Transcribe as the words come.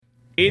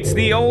It's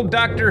the old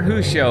Doctor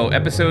Who show,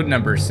 episode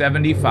number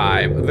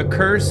 75, The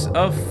Curse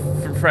of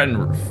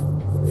Frederick.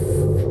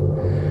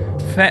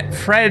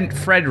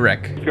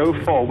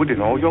 Go forward in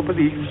all your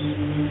beliefs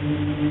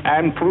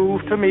and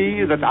prove to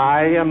me that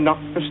I am not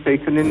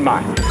mistaken in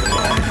mine.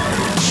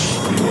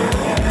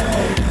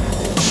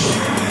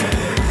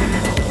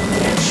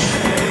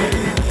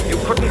 You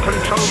couldn't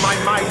control my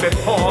mind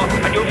before,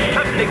 and you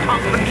certainly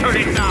can't control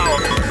it now.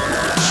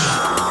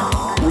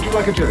 Would you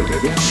like a cherry,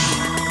 Toby?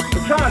 The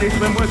TARDIS,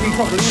 when working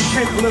properly, is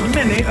capable of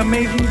many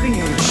amazing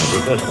things.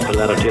 Reverse the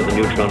polarity of the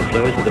neutron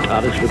flows, and the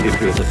TARDIS will be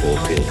free of the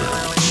force field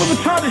now. Well, the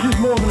TARDIS is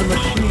more than a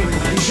machine.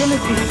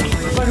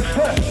 It's like a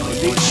person.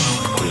 The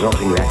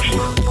resulting reaction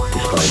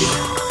described.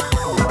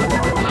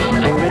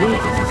 Are you ready?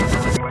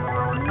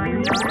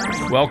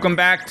 Welcome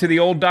back to the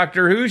old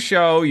Doctor Who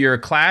show, your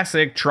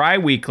classic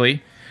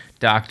tri-weekly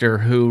Doctor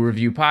Who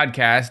review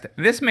podcast.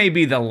 This may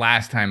be the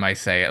last time I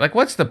say it. Like,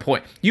 what's the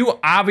point? You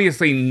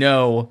obviously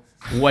know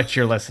what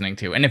you're listening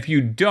to. And if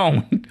you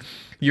don't,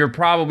 you're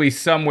probably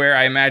somewhere,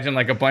 I imagine,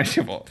 like a bunch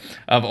of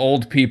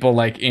old people,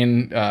 like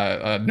in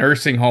a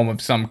nursing home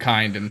of some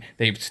kind, and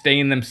they've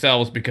stained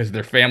themselves because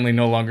their family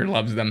no longer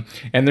loves them.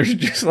 And there's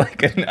just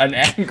like an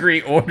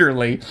angry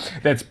orderly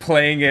that's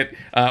playing it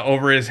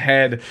over his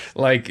head,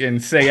 like in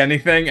Say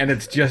Anything, and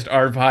it's just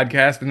our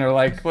podcast. And they're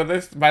like,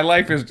 well, my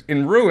life is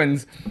in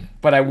ruins,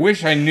 but I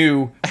wish I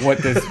knew what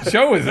this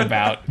show is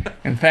about.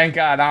 And thank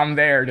God I'm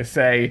there to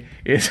say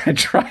it's a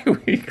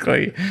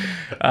tri-weekly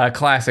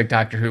classic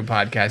Doctor Who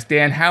podcast.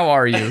 Dan, how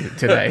are you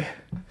today?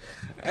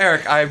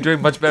 Eric, I'm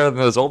doing much better than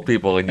those old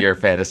people in your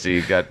fantasy.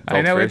 You got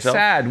I know, it's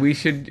sad. We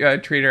should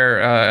treat our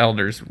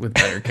elders with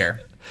better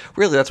care.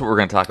 Really, that's what we're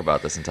going to talk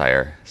about this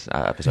entire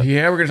episode.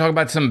 Yeah, we're going to talk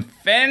about some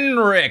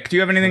Fenric. Do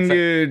you have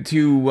anything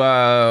to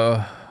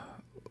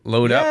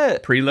load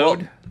up,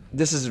 preload? Well,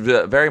 this is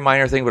a very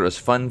minor thing, but it was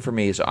fun for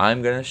me, so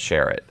I'm going to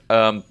share it.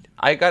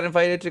 I got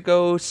invited to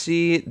go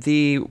see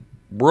the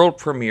world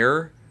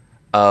premiere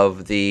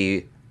of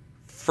the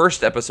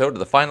first episode of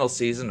the final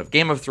season of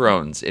Game of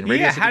Thrones in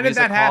Radio City how did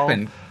Music that Hall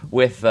happen?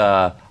 With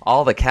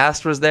all the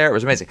cast was there. It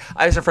was amazing.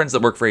 I have some friends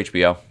that work for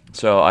HBO,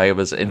 so I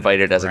was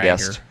invited as a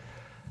guest.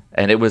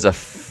 And it was a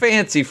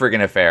fancy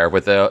friggin' affair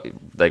with a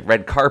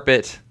red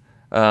carpet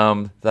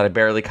that I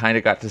barely kind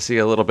of got to see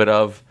a little bit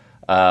of.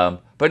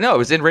 But no, it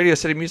was in Radio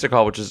City Music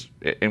Hall, which is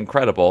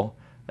incredible.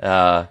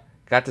 Got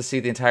to see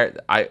the entire...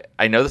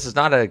 I know this is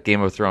not a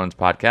Game of Thrones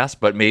podcast,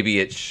 but maybe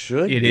it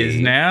should be. It is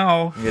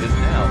now. It is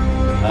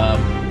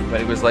now. But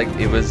it was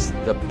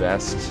the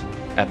best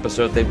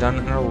episode they've done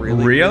in a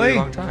really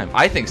long time.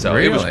 I think so.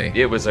 Really?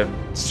 It was a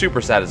super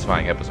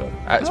satisfying episode,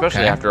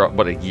 especially after,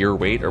 a year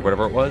wait or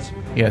whatever it was.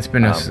 Yeah, it's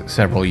been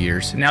several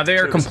years. Now, they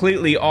are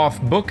completely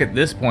off book at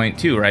this point,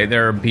 too, right?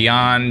 They're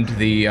beyond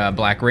the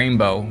Black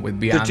Rainbow.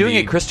 They're doing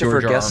it Christopher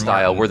Guest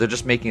style, where they're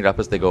just making it up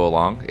as they go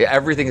along.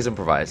 Everything is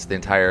improvised. The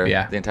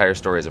entire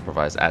story is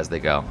improvised as they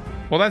go.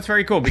 Well, that's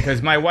very cool,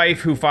 because my wife,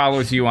 who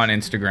follows you on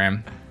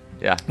Instagram...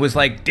 Yeah. Was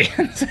like,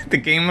 Dan's at the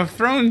Game of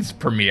Thrones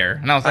premiere.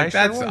 And I was like,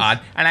 that's odd.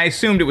 And I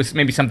assumed it was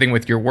maybe something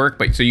with your work,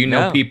 but so you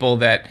know people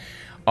that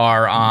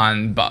are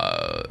on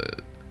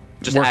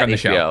just work at on the HBO.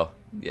 show.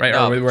 Yeah, right?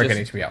 Or work at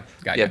HBO.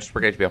 Got you. Yeah, just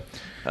work at HBO.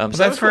 So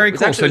that's very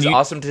cool. It was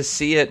awesome to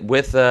see it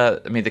with,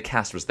 the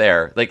cast was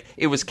there. Like,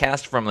 it was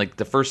cast from,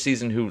 the first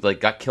season who,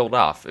 got killed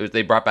off.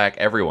 They brought back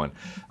everyone.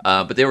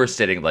 But they were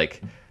sitting,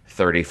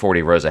 30,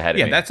 40 rows ahead of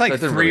me. Yeah, that's like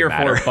 3 or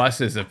 4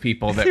 buses of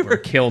people that were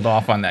killed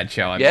off on that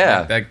show. I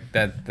mean,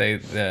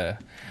 the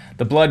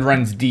blood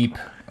runs deep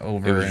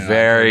over. It was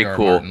very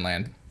cool.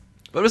 Land.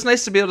 But it was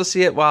nice to be able to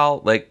see it while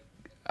when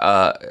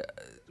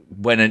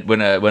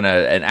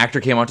an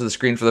actor came onto the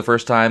screen for the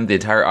first time, the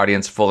entire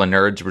audience full of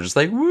nerds were just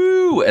like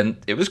woo, and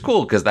it was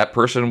cool because that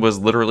person was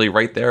literally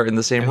right there in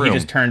the same room. He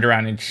just turned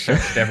around and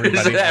shushed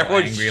everybody.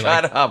 Everyone angry,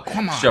 shut up!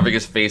 Come on, shoving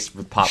his face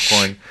with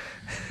popcorn.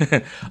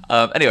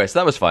 Anyway, so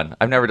that was fun.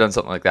 I've never done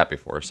something like that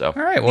before. So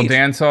all right. Well,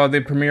 Dan saw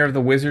the premiere of the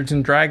Wizards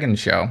and Dragons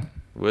show.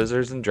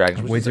 Wizards and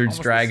Dragons. Wizards,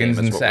 Dragons,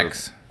 and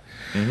Sex.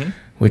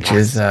 Which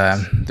is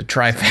the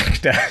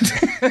trifecta.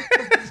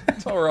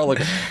 That's what we're all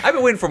looking. I've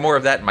been waiting for more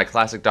of that in my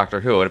classic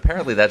Doctor Who, and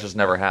apparently that just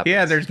never happens.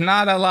 Yeah, there's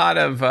not a lot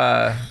of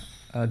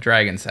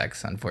dragon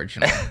sex,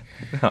 unfortunately.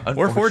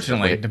 Or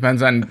fortunately,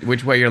 depends on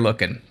which way you're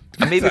looking.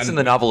 Maybe it's in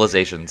the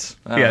novelizations.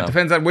 It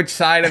depends on which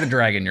side of the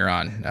dragon you're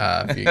on.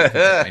 All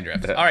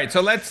right,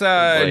 so let's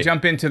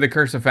jump into the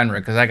Curse of Fenric,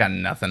 because I got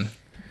nothing.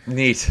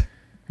 Neat.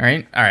 All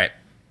right.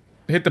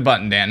 Hit the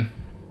button, Dan.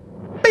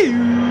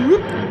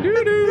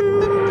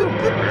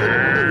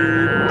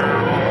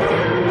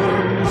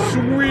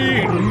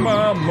 Sweet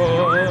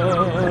mama.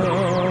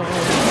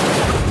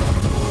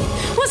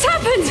 What's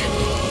happened?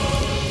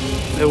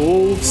 The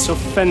wolves of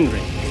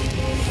Fenric,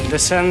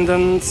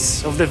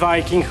 descendants of the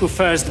Viking who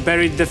first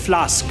buried the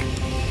flask,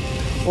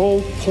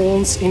 all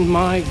pawns in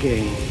my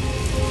game.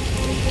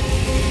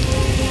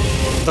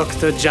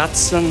 Dr.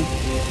 Judson,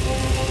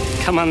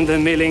 Commander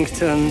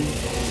Millington,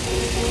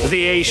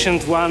 the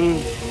Ancient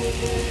One,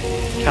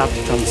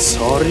 Captain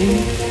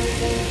Sorin,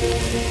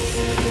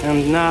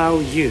 and now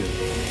you.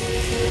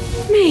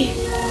 Me?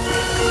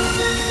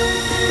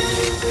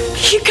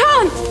 You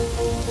can't!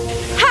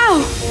 How?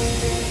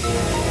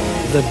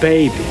 The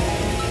baby.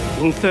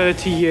 In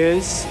 30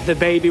 years, the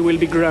baby will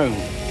be grown.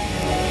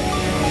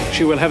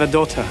 She will have a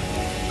daughter.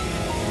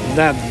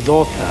 That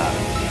daughter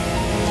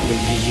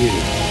will be you.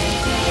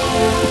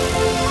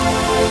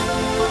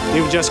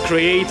 You've just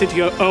created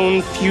your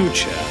own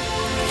future.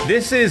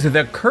 This is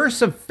The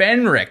Curse of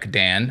Fenric,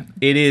 Dan.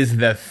 It is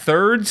the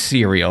third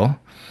serial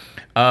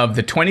of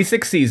the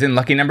 26th season,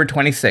 lucky number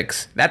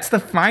 26. That's the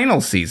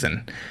final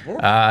season.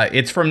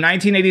 It's from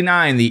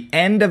 1989, the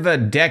end of a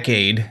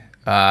decade.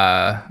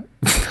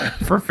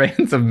 For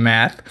fans of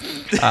math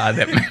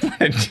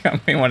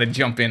that may want to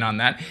jump in on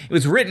that. It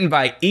was written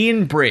by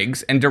Ian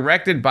Briggs and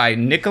directed by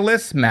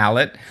Nicholas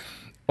Mallet,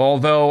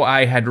 although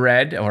I had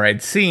read or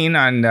I'd seen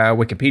on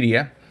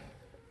Wikipedia,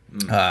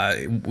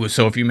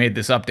 so if you made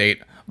this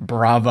update,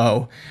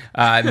 bravo,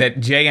 that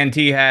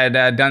JNT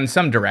had done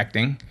some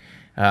directing.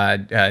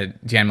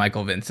 Jan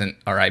Michael Vincent,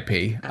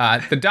 R.I.P.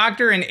 The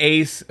Doctor and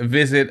Ace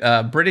visit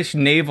a British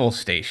naval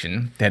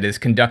station that is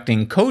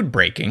conducting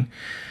code-breaking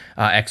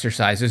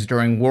exercises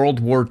during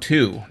World War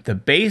II. The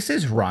base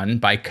is run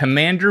by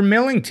Commander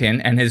Millington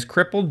and his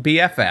crippled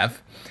BFF,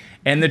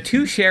 and the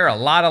two share a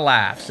lot of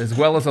laughs, as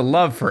well as a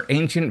love for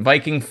ancient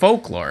Viking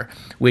folklore,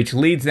 which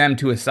leads them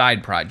to a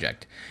side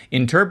project,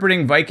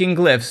 interpreting Viking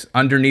glyphs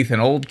underneath an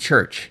old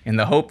church in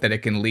the hope that it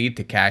can lead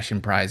to cash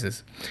and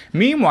prizes.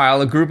 Meanwhile,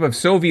 a group of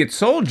Soviet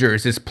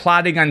soldiers is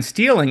plotting on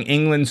stealing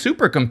England's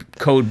super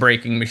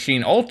code-breaking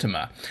machine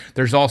Ultima.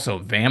 There's also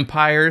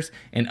vampires,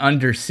 an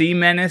undersea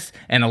menace,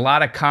 and a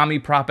lot of commie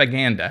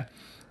propaganda.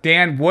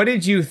 Dan, what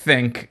did you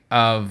think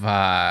of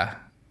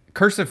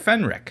Curse of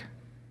Fenric?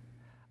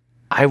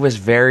 I was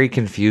very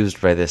confused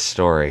by this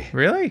story.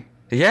 Really?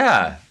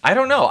 Yeah, I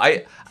don't know.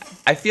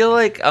 I feel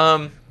like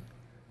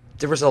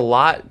there was a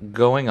lot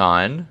going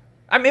on.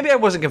 Maybe I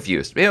wasn't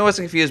confused.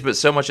 But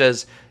so much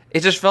as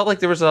it just felt like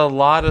there was a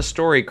lot of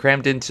story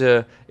crammed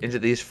into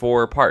these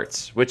 4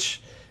 parts,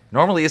 which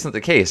normally isn't the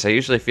case. I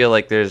usually feel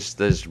like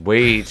there's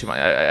way too much.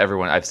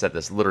 Everyone, I've said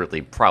this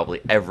literally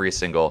probably every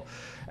single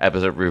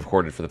episode we've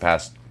recorded for the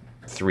past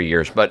 3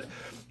 years, but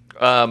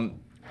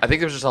I think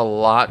there's just a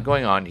lot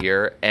going on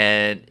here,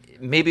 and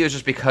maybe it was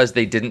just because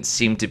they didn't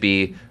seem to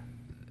be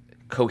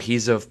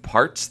cohesive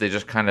parts. They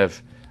just kind of,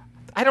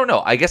 I don't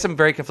know. I guess I'm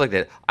very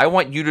conflicted. I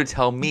want you to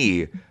tell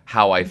me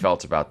how I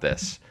felt about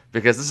this,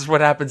 because this is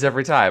what happens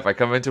every time. I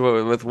come into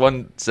it with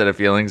one set of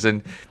feelings,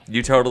 and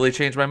you totally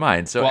change my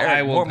mind. So, well,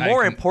 Eric,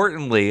 more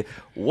importantly,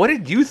 what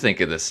did you think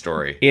of this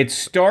story? It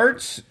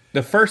starts,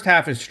 the first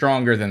half is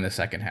stronger than the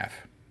second half.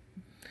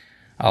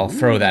 I'll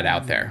throw that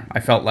out there. I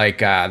felt like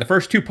the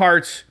first 2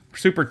 parts were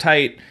super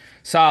tight,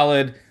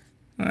 solid,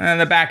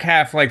 and the back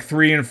half, like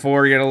 3 and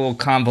 4, get a little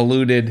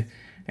convoluted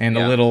and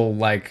a little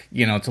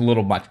it's a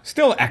little much.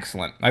 Still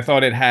excellent. I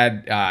thought it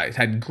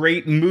had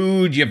great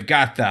mood. You've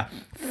got the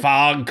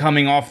fog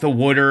coming off the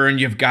water, and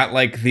you've got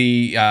like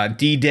the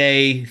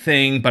D-Day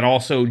thing, but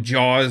also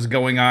Jaws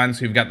going on.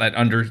 So you've got that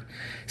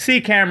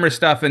undersea camera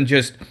stuff, and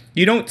just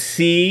you don't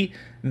see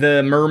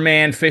the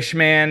merman,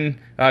 fishman,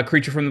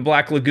 creature from the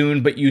Black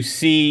Lagoon, but you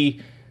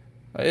see.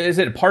 Is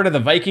it part of the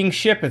Viking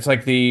ship? It's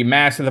like the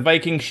mast of the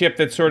Viking ship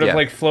that's sort of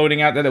like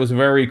floating out there. That was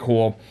very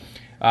cool.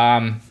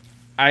 I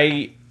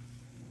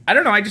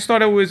don't know. I just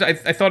thought it was. I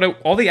thought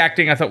all the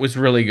acting I thought was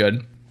really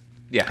good.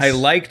 Yes. I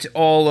liked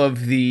all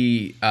of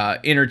the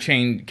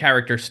interchain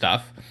character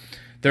stuff.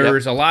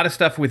 There's a lot of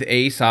stuff with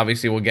Ace.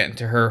 Obviously, we'll get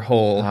into her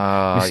whole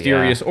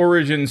mysterious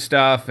origin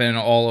stuff and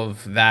all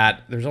of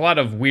that. There's a lot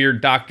of weird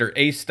Dr.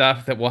 Ace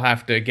stuff that we'll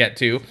have to get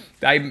to.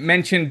 I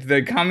mentioned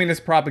the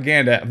communist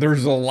propaganda.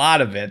 There's a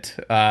lot of it.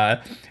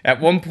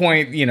 At one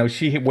point,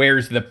 she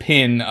wears the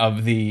pin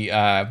of the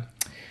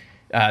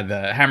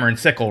hammer and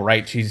sickle,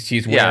 right?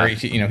 She's wearing,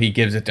 he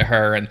gives it to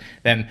her, and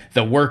then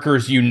the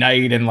workers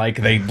unite and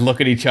like they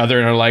look at each other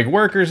and are like,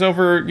 workers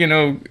over,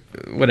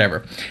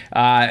 whatever.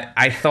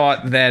 I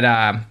thought that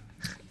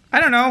I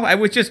don't know, it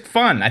was just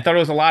fun. I thought it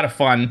was a lot of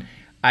fun.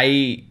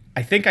 I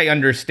think I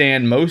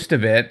understand most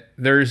of it.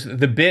 There's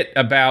the bit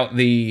about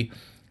the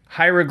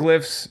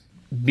hieroglyphs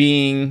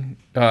being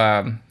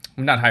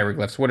not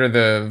hieroglyphs. What are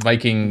the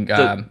Viking?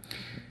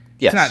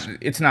 Yes,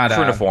 it's not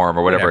cuneiform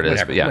or whatever it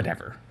is. But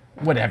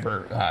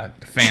whatever,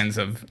 fans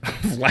of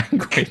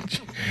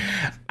language.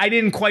 I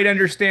didn't quite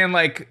understand,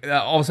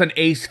 all of a sudden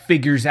Ace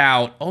figures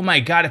out, oh my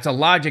god, it's a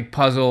logic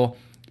puzzle,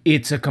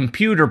 it's a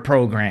computer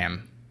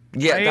program.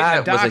 Yeah,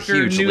 right? that was a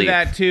huge leap. The doctor knew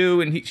that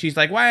too, and she's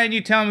like, why didn't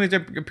you tell me it's a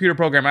computer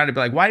program? I'd be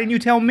like, why didn't you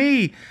tell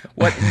me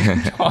what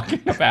you're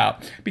talking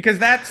about? Because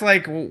that's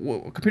like,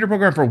 computer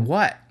program for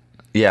what?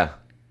 Yeah.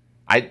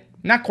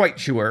 Not quite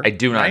sure. I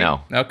do not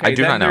know. Okay, I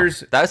do not know.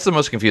 That's the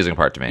most confusing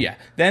part to me. Yeah.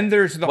 Then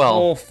there's the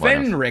whole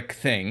Fenric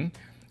thing,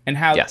 and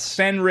how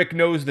Fenric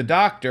knows the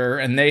Doctor,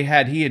 and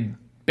he had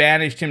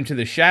banished him to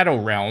the Shadow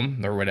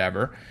Realm or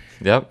whatever.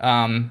 Yep.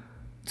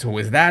 So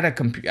was that a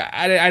computer?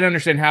 I don't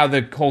understand how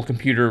the whole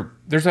computer.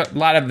 There's a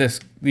lot of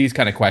these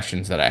kind of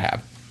questions that I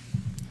have,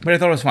 but I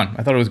thought it was fun.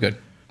 I thought it was good.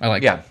 I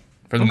liked it.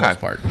 for the most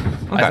part.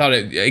 I thought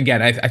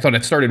I thought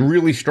it started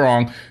really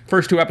strong.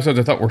 First 2 episodes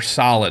I thought were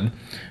solid.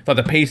 I thought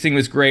the pacing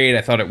was great.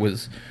 I thought it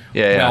was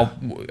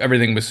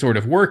everything was sort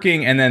of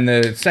working, and then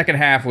the second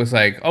half was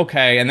like,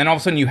 okay, and then all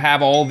of a sudden you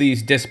have all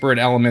these disparate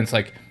elements,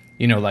 like,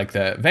 you know, like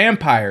the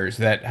vampires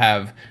that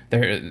have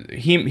their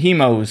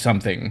hemo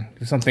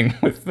something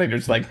with, they're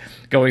just like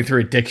going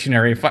through a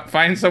dictionary,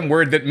 find some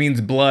word that means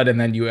blood, and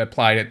then you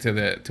applied it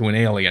to an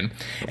alien.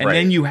 And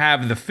then you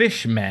have the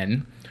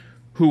fishmen,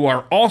 who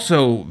are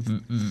also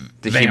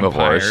the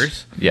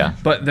vampires. Yeah.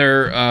 But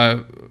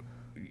they're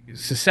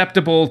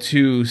susceptible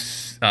to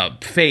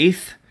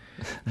faith,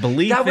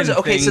 belief. That was in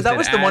okay. So that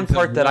was the one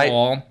part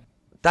that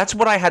that's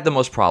what I had the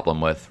most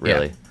problem with,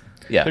 really.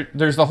 Yeah.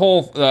 There's the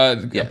whole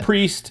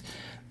priest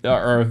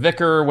or a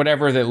vicar or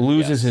whatever that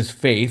loses his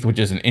faith, which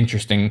is an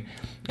interesting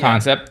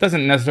concept.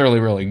 Doesn't necessarily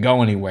really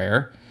go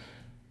anywhere.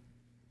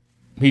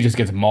 He just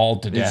gets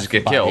mauled to death by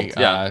killed.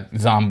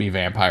 Zombie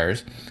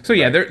vampires. So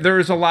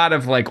there's a lot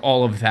of like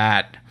all of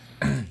that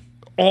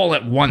all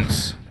at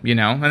once, you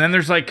know? And then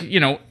there's like, you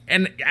know,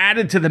 and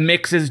added to the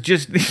mix is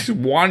just these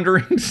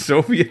wandering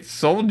Soviet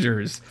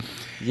soldiers.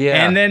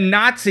 Yeah. And then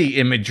Nazi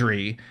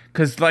imagery.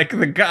 Because like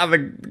the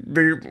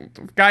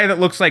guy that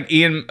looks like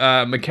Ian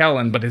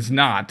McKellen but is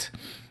not.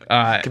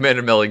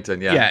 Commander Millington,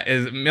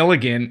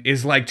 Milligan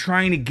is like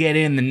trying to get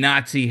in the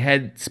Nazi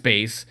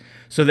headspace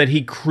so that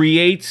he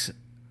creates...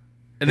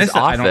 And this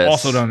I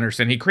don't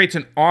understand. He creates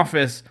an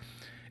office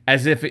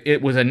as if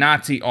it was a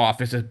Nazi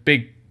office, a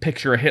big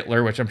picture of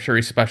Hitler, which I'm sure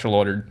he special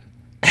ordered.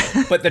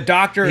 But the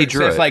doctor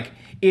says, like,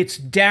 it's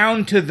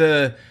down to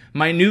the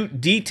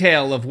minute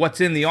detail of what's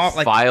in the office.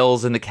 Like,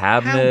 files in the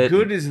cabinet. How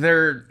good is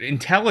their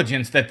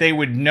intelligence that they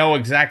would know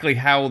exactly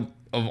how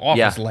of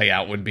office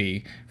layout would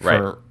be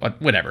for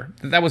whatever.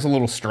 That was a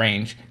little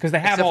strange because they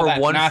have Except all that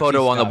for one Nazi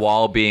photo stuff on the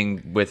wall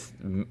being with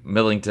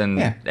Millington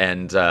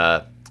and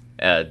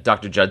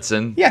Dr.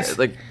 Judson. Yes,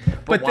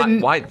 but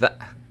why that?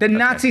 The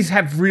Nazis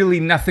have really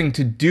nothing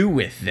to do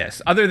with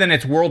this, other than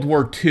it's World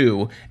War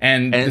II,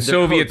 and the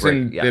Soviets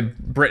and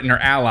Britain are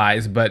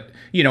allies, but,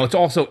 you know, it's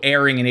also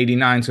airing in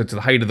 89, so it's the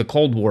height of the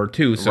Cold War,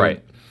 too. So, I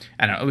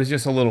don't know, it was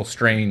just a little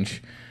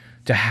strange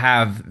to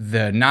have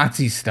the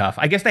Nazi stuff.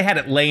 I guess they had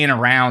it laying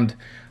around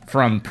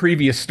from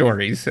previous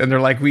stories, and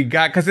they're like,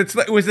 because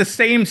it was the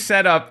same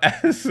setup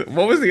as,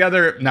 what was the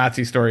other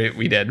Nazi story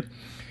we did?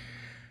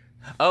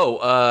 Oh,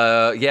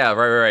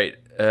 right.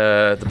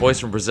 The Boys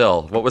from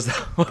Brazil. What was that?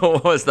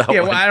 What was that? Yeah,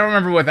 one? Well, I don't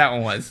remember what that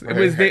one was.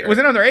 It was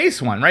another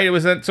Ace one, right? It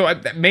was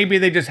maybe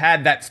they just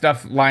had that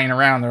stuff lying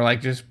around. They're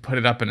like, just put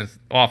it up in his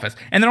office.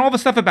 And then all the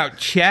stuff about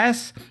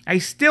chess. I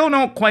still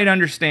don't quite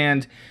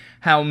understand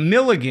how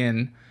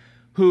Milligan,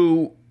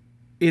 who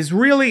is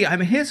really, I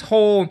mean, his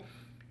whole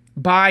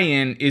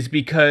buy-in is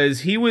because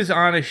he was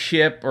on a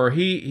ship, or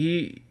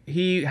he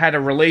had a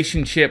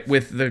relationship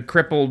with the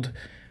crippled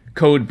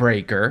code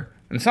breaker.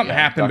 And something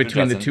happened Dr.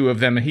 between Judson. the two of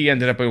them, and he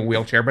ended up in a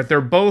wheelchair. But they're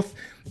both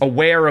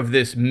aware of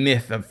this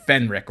myth of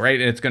Fenric, right?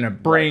 And it's going to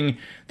bring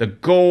the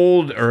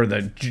gold or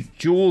the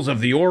jewels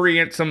of the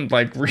Orient, some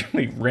like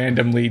really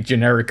randomly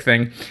generic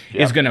thing,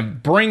 is going to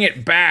bring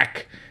it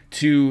back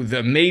to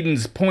the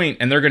Maiden's Point,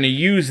 and they're going to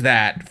use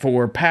that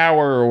for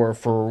power or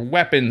for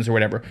weapons or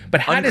whatever.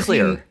 But how does he?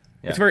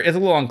 It's a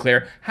little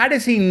unclear. How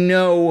does he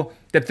know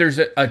that there's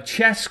a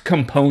chess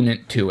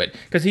component to it?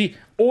 Because he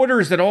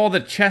orders that all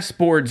the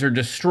chessboards are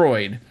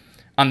destroyed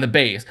on the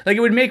base. Like, it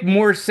would make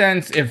more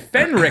sense if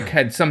Fenric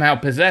had somehow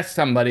possessed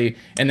somebody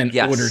and then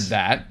ordered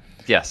that.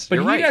 Yes, but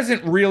he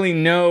doesn't really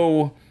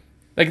know.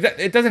 Like, that,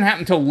 it doesn't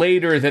happen until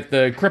later that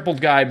the crippled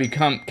guy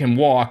can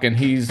walk, and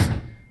he's,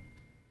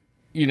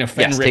 you know,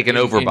 Fenric taken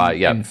over by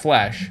in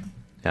flesh.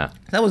 Yeah,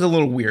 that was a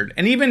little weird.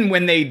 And even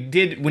when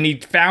he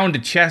found a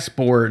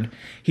chessboard,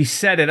 he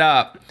set it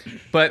up,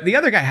 but the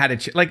other guy had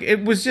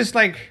it was just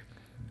like.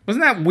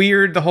 Wasn't that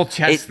weird? The whole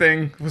chess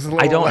thing was a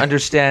little. I don't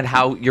understand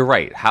how. You're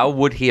right. How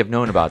would he have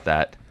known about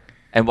that?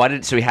 And why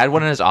did? So he had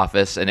one in his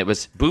office, and it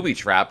was booby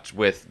trapped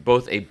with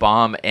both a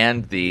bomb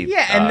and the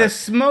and the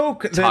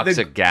smoke,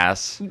 toxic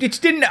gas.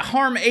 It didn't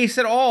harm Ace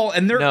at all,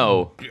 and they're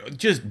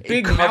just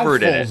big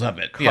mouthfuls of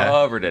it.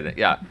 Covered in it.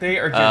 Yeah, they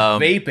are just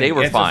vaping. They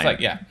were fine.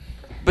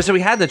 But so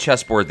he had the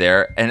chessboard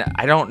there, and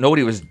I don't know what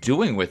he was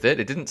doing with it.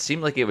 It didn't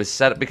seem like it was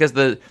set up because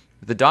the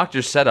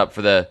doctor's set up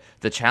for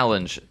the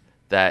challenge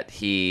that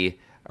he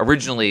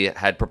originally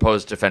had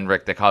proposed to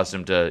Fenric that caused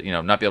him to, you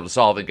know, not be able to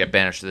solve and get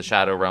banished to the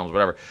Shadow Realms,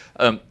 whatever.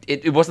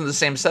 It wasn't the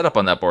same setup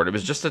on that board. It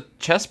was just a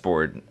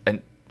chessboard.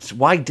 And so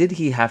why did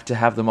he have to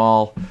have them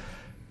all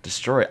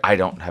destroyed? I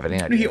don't have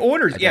any idea. He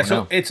orders,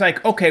 so it's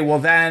like, okay, well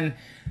then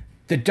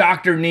the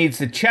doctor needs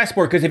the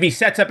chessboard, because if he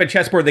sets up a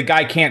chessboard, the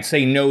guy can't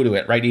say no to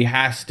it, right? He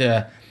has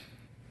to,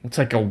 it's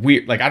like a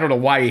weird, like, I don't know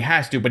why he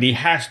has to, but he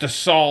has to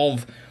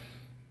solve.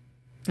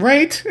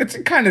 Right? It's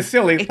kind of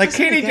silly. Like,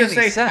 can't he just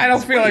say, I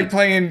don't feel like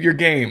playing your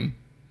game?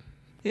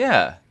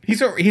 Yeah.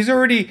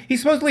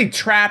 He's supposedly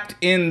trapped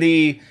in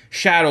the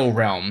Shadow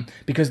Realm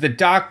because the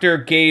Doctor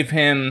gave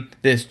him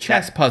this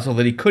chess puzzle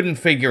that he couldn't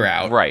figure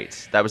out.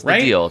 Right. That was the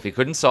deal. If he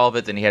couldn't solve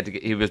it, then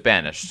he was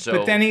banished. So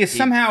but then he is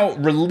somehow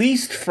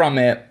released from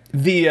it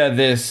via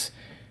this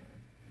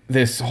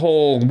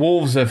whole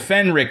Wolves of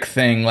Fenric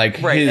thing. Like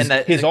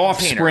his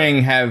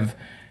offspring have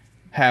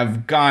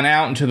gone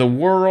out into the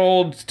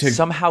world to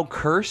somehow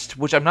cursed,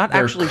 which I'm not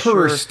actually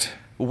cursed. sure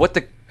what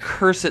the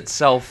curse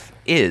itself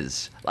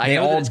is. They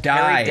all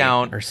die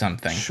down or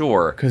something.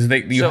 Sure, because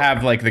you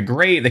have like the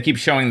grave. They keep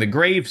showing the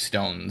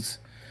gravestones.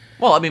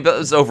 Well, I mean, but it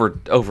was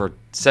over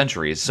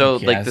centuries. So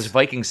like this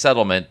Viking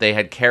settlement, they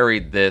had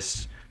carried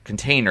this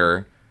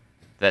container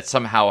that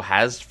somehow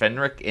has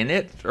Fenric in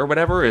it or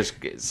whatever.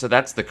 So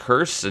that's the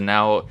curse, and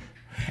now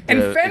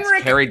Fenric,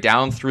 it's carried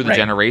down through the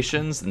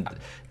generations, and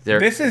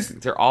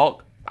they're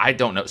all. I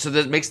don't know. So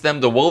that makes them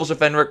the Wolves of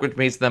Fenric, which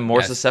makes them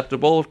more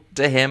susceptible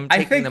to him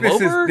taking them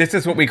over? This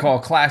is what we call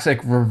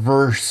classic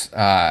reverse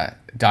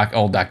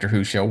old Doctor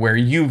Who show, where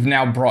you've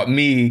now brought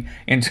me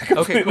into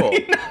completely...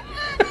 Okay, cool.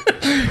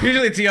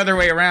 Usually it's the other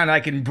way around.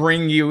 I can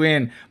bring you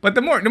in. But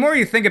the more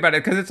you think about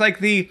it, because it's like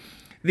the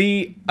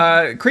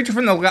creature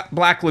from the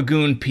Black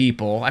Lagoon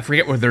people, I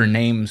forget what their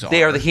names are.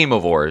 They are the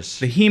Hemovores.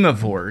 The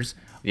Hemovores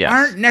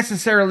aren't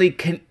necessarily...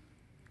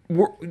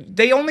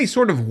 they only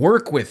sort of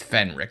work with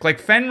Fenric. Like,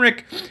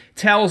 Fenric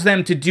tells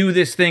them to do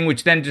this thing,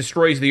 which then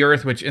destroys the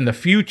Earth, which in the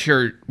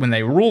future, when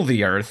they rule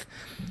the Earth,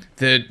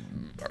 the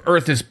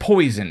Earth is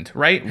poisoned,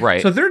 right?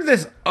 Right. So they're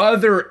this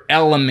other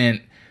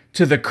element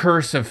to the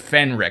curse of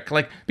Fenric.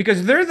 Like,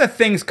 because they're the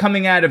things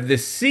coming out of the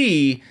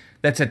sea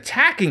that's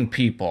attacking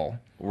people.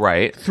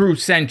 Right. Through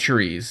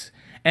centuries.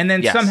 And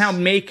then somehow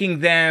making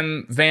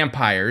them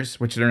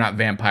vampires, which they're not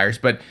vampires,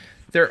 but...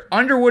 they're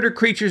underwater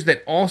creatures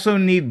that also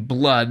need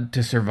blood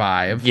to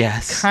survive.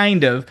 Yes.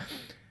 Kind of.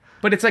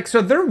 But it's like,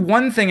 so they're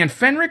one thing, and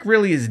Fenric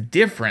really is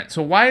different.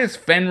 So why is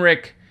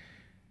Fenric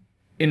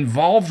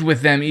involved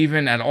with them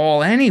even at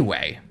all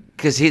anyway?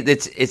 Because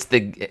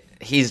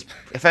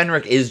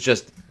Fenric is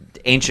just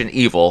ancient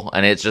evil,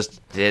 and it's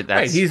just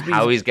that's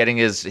how he's getting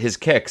his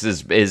kicks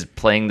is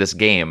playing this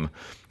game.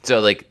 So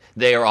like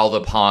they are all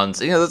the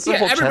pawns. You know, that's the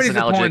whole chess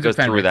analogy that goes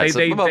through that.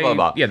 They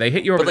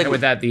hit you over the head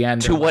with that at the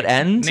end. To what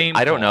end?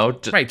 I don't know.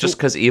 Just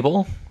because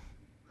evil?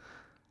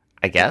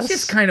 I guess. It's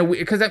just kind of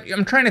weird, because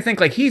I'm trying to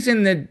think, like, he's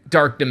in the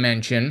dark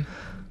dimension.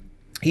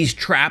 He's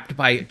trapped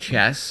by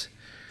chess.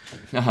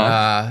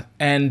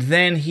 And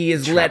then he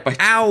is let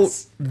out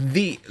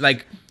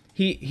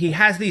he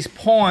has these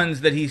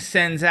pawns that he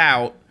sends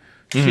out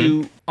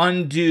to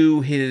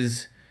undo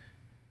his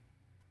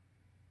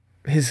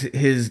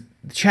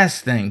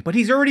chess thing, but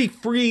he's already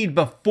freed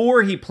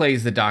before he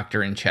plays the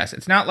Doctor in chess.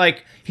 It's not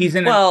like it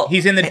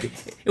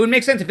would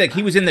make sense if like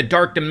he was in the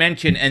dark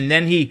dimension and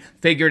then he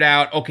figured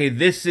out, okay,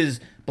 this is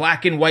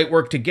black and white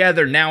work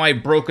together, now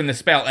I've broken the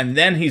spell, and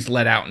then he's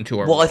let out into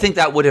a I think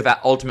that would have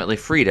ultimately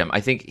freed him. I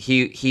think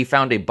he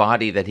found a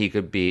body that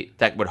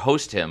that would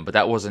host him, but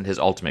that wasn't his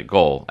ultimate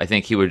goal. I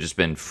think he would have just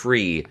been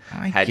free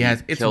had he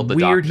killed the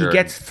Doctor. It's weird he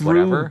gets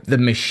through the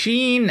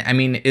machine. I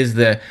mean,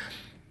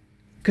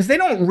 because they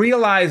don't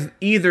realize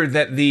either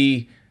that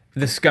the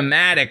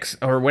schematics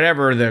or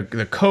whatever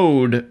the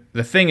code,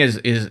 the thing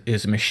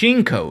is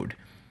machine code.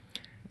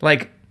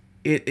 Like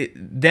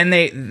then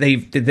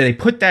they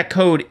put that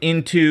code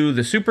into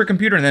the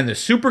supercomputer, and then the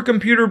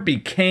supercomputer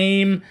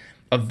became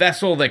a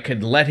vessel that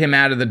could let him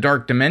out of the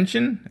dark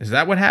dimension. Is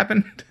that what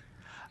happened?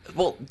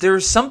 Well,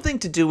 there's something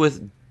to do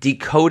with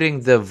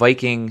decoding the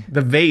Viking.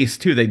 The vase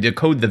too. They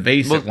decode the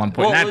vase at one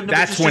point.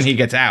 That's when he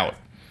gets out.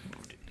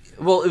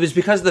 Well, it was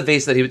because of the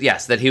vase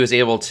that he was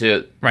able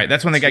to. Right,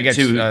 that's when the guy gets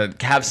to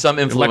have some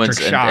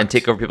influence and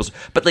take over people's.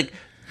 But like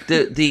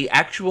the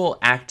actual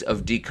act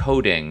of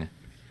decoding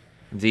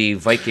the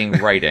Viking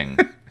writing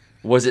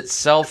was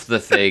itself the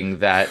thing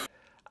that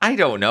I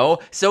don't know.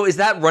 So is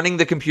that running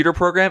the computer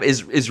program?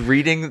 Is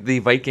reading the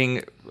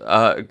Viking,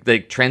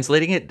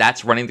 translating it?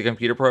 That's running the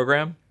computer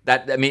program.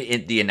 That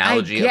the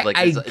analogy of like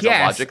it's a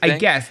logic thing. I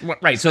guess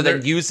right. So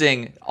then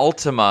using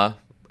Ultima.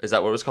 Is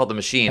that what it was called? The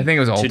machine. I think it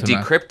was Ultima. To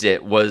decrypt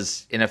it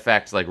was in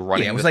effect like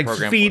running. Yeah, it was like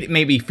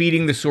maybe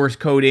feeding the source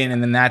code in,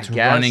 and then that's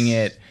running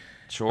it.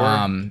 Sure.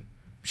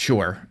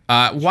 Sure.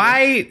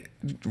 Why?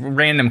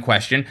 Random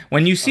question.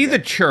 When you see the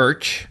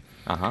church,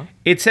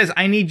 it says,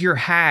 "I need your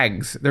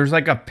hags." There's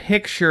like a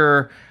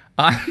picture.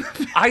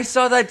 I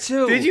saw that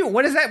too. Did you?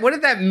 What is that? What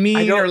did that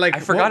mean? I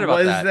forgot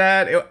about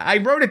that. I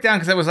wrote it down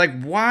because I was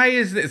like, "Why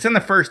is this?" It's in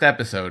the first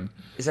episode.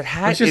 Is it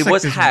hags? It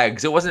was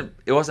hags. It wasn't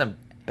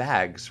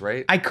bags,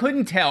 right? I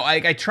couldn't tell.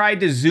 I tried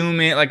to zoom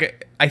in.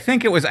 Like, I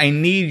think it was, "I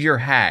need your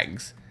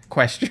hags."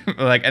 Question.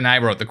 Like, and I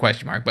wrote the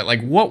question mark. But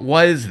like, what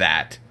was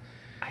that?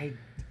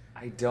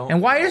 I don't.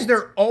 And why is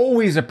there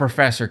always a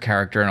professor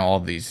character in all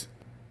of these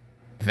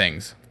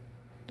things?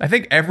 I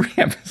think every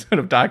episode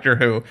of Doctor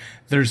Who,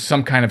 there's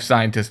some kind of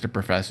scientist or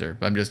professor.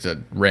 I'm just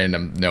a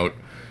random note.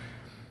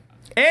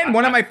 And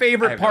one of my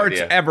favorite have no parts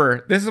idea.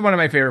 ever, this is one of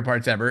my favorite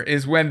parts ever,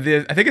 is when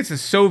I think it's a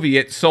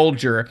Soviet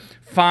soldier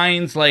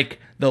finds like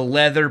the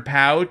leather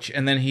pouch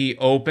and then he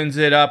opens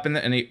it up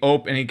and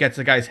he gets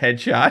the guy's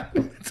headshot.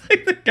 It's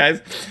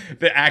like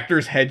the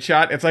actor's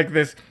headshot. It's like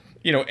this,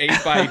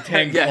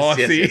 8x10 Yes,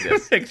 glossy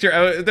yes.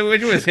 picture,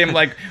 which was him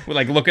like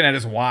looking at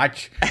his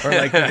watch or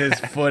like with his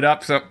foot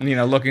up, so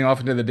looking off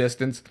into the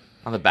distance.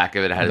 On the back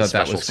of it, it had I his thought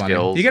that special was funny.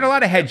 skills. You get a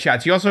lot of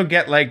headshots. You also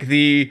get like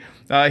the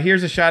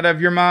here's a shot of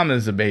your mom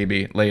as a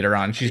baby later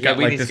on. She's got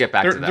we like need to this. get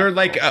back to that. They're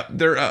like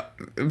they're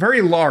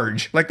very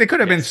large. Like they could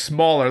have been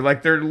smaller.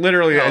 Like they're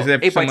literally as if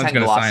 8x10 someone's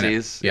going to sign it.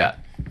 glossies.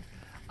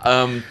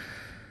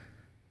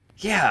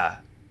 Yeah.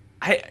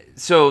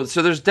 So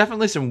there's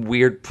definitely some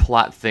weird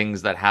plot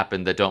things that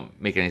happen that don't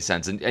make any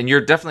sense, and you're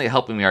definitely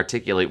helping me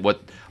articulate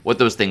what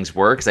those things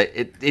were, because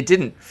it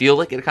didn't feel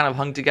like it kind of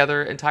hung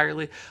together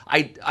entirely.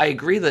 I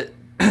agree that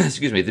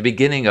excuse me, the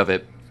beginning of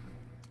it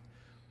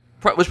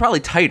was probably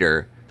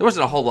tighter. There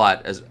wasn't a whole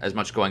lot as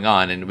much going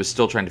on, and it was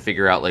still trying to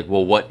figure out, like,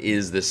 well, what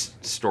is this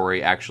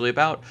story actually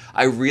about?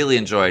 I really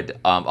enjoyed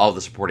all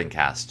the supporting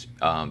cast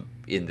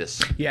in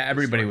this. Yeah,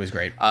 everybody was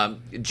great.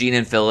 Jean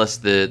and Phyllis,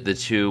 the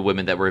two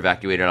women that were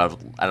evacuated out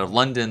of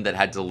London that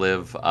had to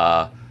live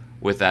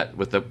with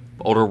the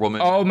older woman.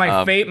 Oh,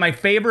 my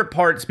favorite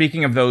part,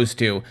 speaking of those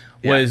two,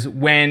 was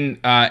when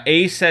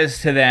Ace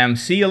says to them,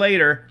 "See you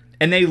later,"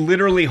 and they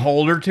literally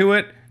hold her to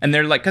it. And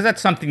they're like, because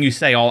that's something you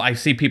say. I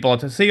see people all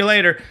the time, "See you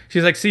later."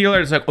 She's like, "See you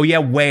later." It's like, "Oh yeah,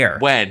 where?"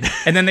 When?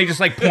 And then they just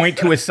like point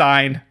to a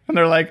sign, and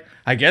they're like,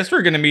 "I guess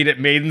we're gonna meet at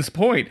Maiden's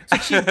Point."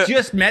 It's like she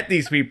just met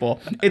these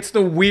people. It's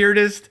the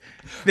weirdest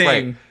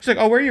thing. Right. She's like,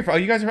 "Oh, where are you from? Oh,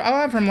 you guys are? Oh,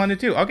 I'm from London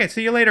too. Okay,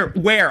 see you later.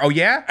 Where? Oh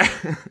yeah.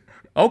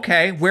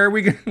 Okay, where are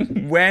we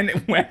going? When?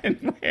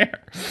 Where?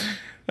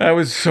 That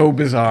was so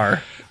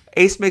bizarre.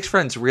 Ace makes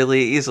friends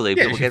really easily.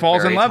 Yeah, People she get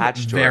falls very in love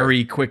attached to her.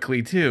 very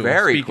quickly too.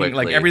 Very Like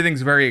quickly.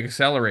 everything's very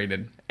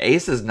accelerated.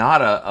 Ace is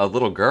not a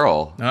little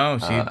girl. No,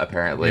 she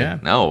apparently. yeah.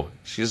 No,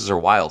 she uses her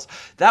wiles.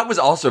 That was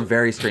also a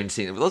very strange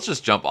scene. Let's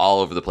just jump all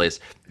over the place.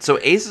 So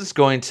Ace is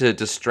going to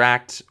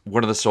distract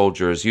one of the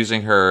soldiers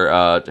using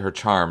her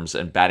charms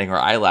and batting her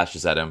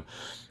eyelashes at him.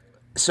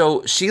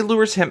 So she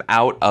lures him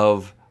out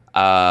of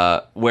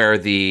where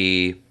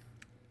the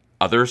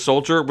other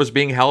soldier was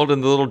being held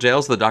in the little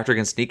jail, so the doctor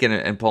can sneak in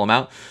and pull him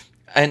out.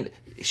 And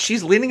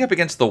she's leaning up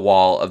against the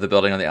wall of the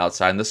building on the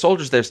outside, and the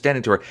soldiers there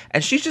standing to her,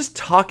 and she's just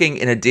talking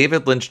in a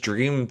David Lynch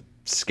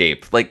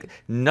dreamscape. Like,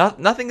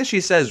 nothing that she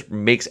says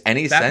makes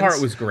any sense. That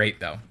part was great,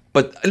 though.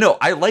 But no,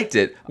 I liked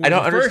it. I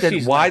don't At first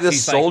understand why the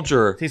she's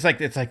soldier. It's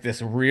like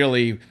this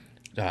really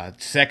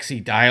sexy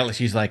dialect.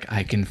 She's like,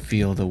 "I can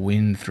feel the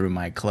wind through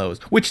my clothes,"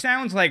 which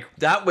sounds like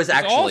That was it's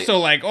actually also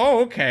like, oh,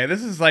 okay,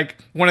 this is like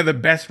one of the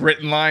best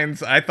written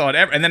lines I thought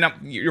ever. And then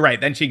you're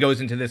right. Then she goes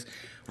into this.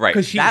 right.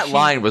 'cause That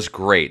line was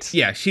great.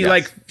 Yeah, she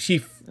Yes.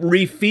 she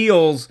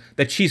re-feels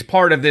that she's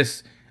part of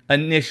this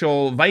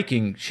initial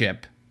Viking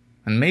ship.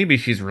 And maybe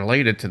she's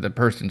related to the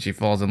person she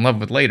falls in love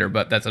with later,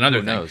 but that's another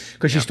thing. knows?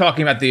 Because she's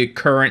talking about the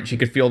current, she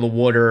could feel the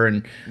water,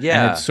 and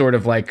Yeah. it's sort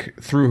of like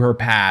through her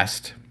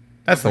past.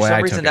 That's the For way some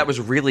I reason, took that it. was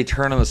really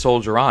turning the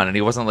soldier on, and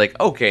he wasn't like,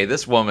 "Okay,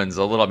 this woman's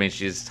a little." I mean,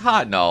 she's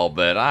hot and all,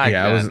 but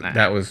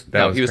that was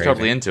no, he was crazy.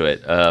 totally into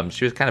it.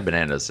 She was kind of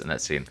bananas in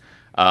that scene.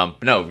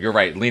 But no, you're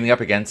right. Leaning up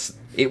against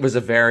it was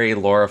a very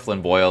Laura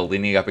Flynn Boyle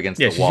leaning up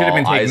against Yeah, the she wall. should have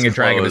been taking eyes a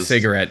drag of a closed.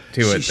 cigarette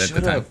to it She at the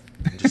time.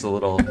 should've. Just a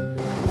little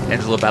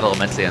Angela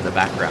Badalamenti in the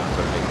background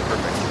would make it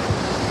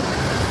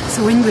perfect. It's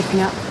a wind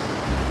whipping up.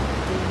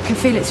 I can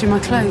feel it through my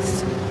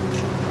clothes.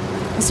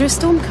 Is there a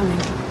storm coming?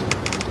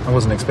 I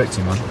wasn't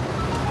expecting one.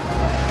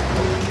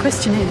 The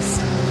question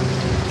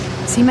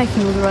is he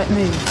making all the right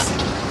moves?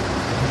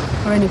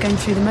 Or only going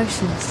through the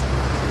motions?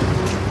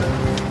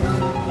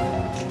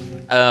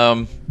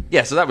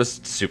 Yeah, so that was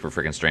super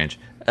freaking strange.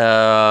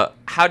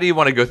 How do you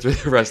want to go through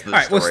the rest of the All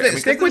right, story? well, I mean,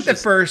 stick 'cause with the there's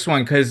just- first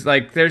one because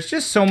like there's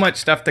just so much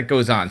stuff that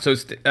goes on. So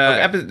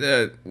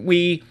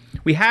we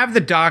have the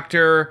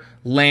doctor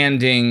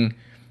landing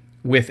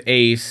with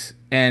Ace,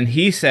 and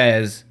he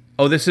says,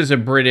 "Oh, this is a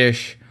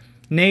British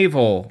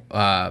naval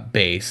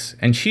base,"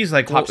 and she's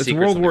like, "Well, it's secret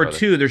World something War or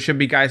other. II. There should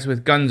be guys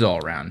with guns all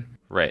around."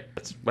 Right.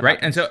 That's what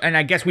Right, happened. and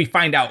I guess we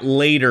find out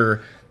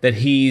later that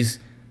he's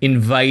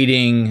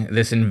inviting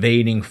this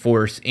invading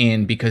force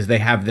in because they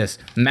have this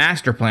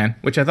master plan,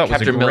 which I thought was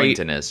Captain a great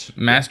Millington is.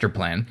 master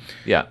plan.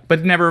 Yeah.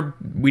 But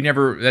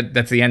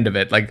that's the end of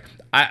it. Like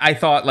I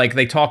thought like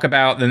they talk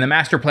about, then the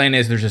master plan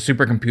is there's a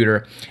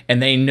supercomputer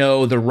and they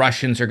know the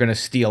Russians are going to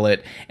steal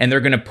it and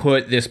they're going to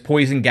put this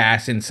poison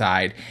gas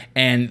inside,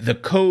 and the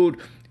code,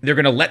 they're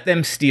going to let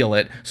them steal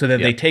it so that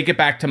they take it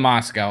back to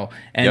Moscow,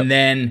 and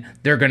then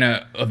they're going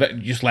to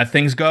just let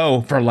things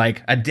go for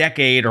like a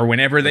decade or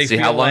whenever they see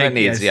feel how long like it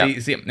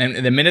needs,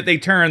 and the minute they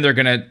turn, they're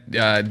going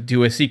to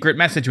do a secret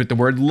message with the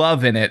word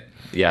love in it.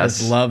 Yes.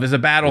 'Cause love is a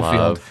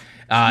battlefield. Love.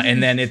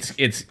 And then it's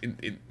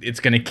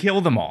going to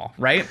kill them all,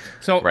 right?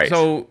 So Right.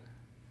 so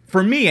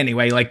for me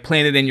anyway, like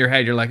planted in your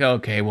head, you're like,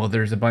 okay, well,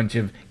 there's a bunch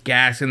of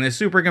gas in this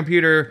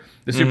supercomputer.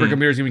 The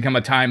supercomputer's gonna become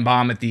a time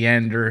bomb at the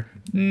end, or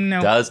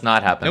no, Does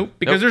not happen. nope,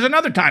 because there's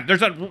another time.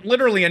 There's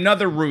literally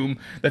another room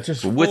that's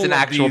just With full an of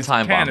actual these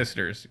time bomb.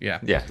 canisters. Yeah,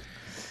 Yeah.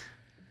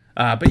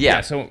 but Yeah.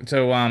 yeah. So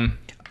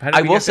how did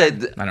I we will get say, there? I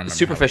don't remember how we got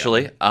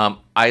superficially, there.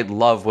 I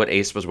love what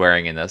Ace was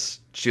wearing in this.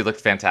 She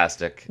looked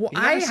fantastic. Well, You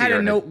never I see had her to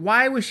in know it.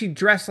 why was she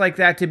dressed like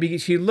that to be.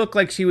 She looked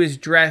like she was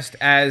dressed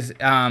as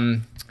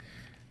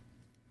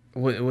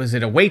was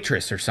it a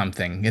waitress or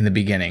something in the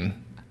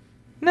beginning?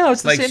 No,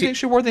 it's the like same she- thing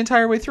she wore the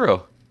entire way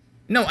through.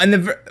 No,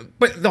 and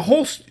but the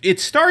whole it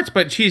starts,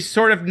 but she's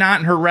sort of not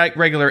in her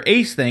regular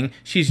Ace thing.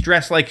 She's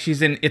dressed like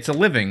she's in It's a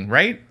Living,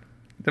 right?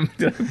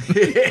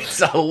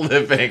 It's a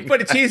living.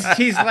 But she's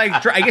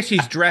like, I guess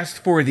she's dressed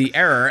for the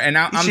era, and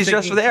I'm she's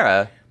dressed for thinking- the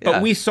era. But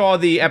Yeah. we saw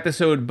the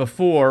episode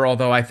before,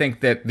 although I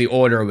think that the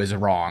order was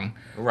wrong.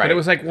 Right, But it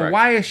was like, well, correct.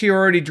 why is she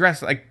already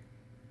dressed like?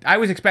 I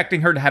was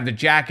expecting her to have the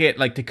jacket,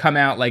 like to come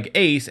out like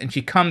Ace, and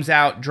she comes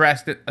out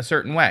dressed a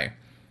certain way.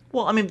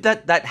 Well, I mean,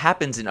 that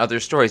happens in other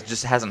stories. It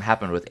just hasn't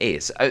happened with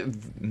Ace.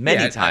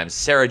 Many Yeah, times,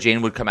 Sarah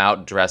Jane would come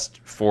out dressed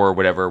for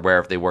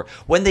wherever they were.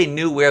 When they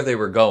knew where they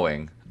were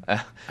going. I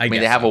mean, guess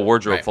they have so, a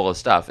wardrobe right. full of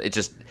stuff.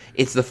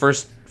 It's the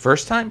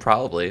first time,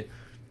 probably,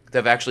 that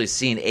I've actually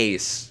seen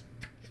Ace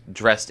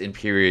dressed in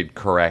period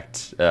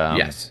correct.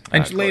 Yes,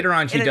 and later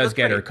on she And it does looked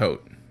get great. her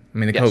coat. I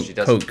mean, the Yes, she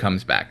does. coat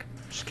comes back.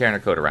 She's carrying her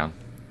coat around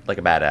like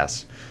a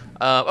badass.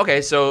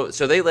 Okay, so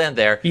they land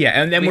there. Yeah,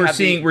 and then We we're have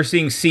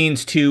seeing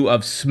scenes too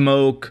of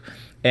Smoke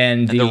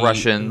and the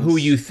Russians. Who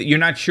you're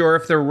not sure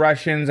if they're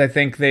Russians. I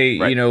think they,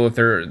 Right. if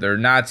they're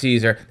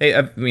Nazis or they,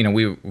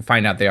 we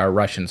find out they are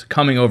Russians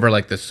coming over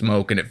like the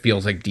smoke, and it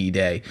feels like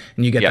D-Day,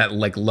 and you get Yeah. that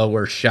like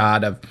lower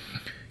shot of,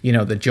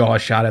 the jaw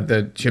shot of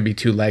the should be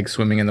two legs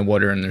swimming in the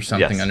water, and there's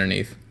something Yes.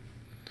 underneath.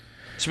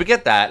 So we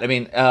get that. I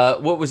mean,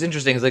 what was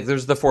interesting is like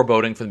there's the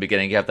foreboding from the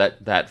beginning. You have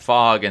that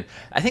fog, and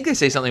I think they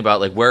say something about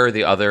like where's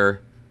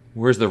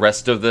the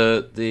rest of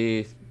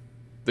the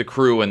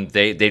crew, and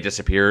they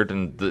disappeared,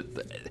 and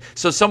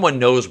so someone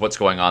knows what's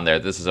going on there.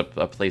 This is a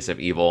place of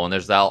evil, and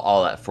there's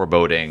all that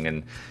foreboding,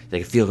 and they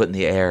can feel it in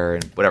the air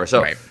and whatever.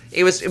 So Right.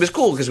 it was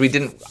cool because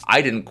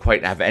I didn't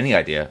quite have any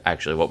idea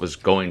actually what was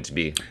going to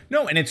be.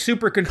 No, and it's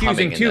super confusing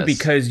Coming in too this.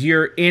 because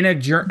you're in a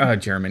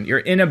German, you're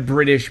in a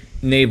British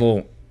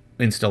naval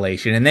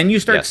installation, and then you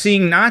start Yes.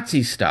 seeing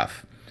Nazi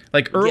stuff.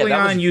 Like early that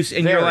on, was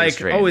you're very like,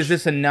 strange. oh, is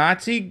this a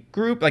Nazi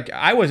group? Like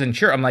I wasn't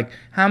sure. I'm like,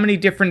 how many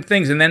different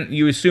things? And then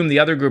you assume the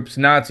other group's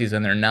Nazis,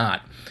 and they're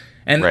not.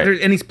 And Right.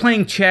 and he's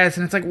playing chess,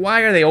 and it's like,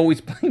 why are they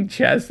always playing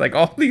chess? Like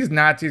all these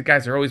Nazis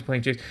guys are always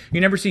playing chess. You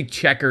never see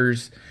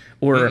checkers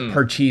or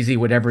Parcheesi,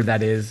 whatever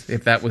that is,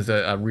 if that was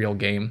a real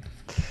game.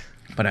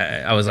 But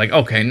I was like,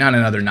 okay, not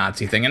another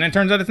Nazi thing. And it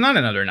turns out it's not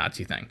another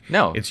Nazi thing.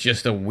 No. It's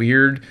just a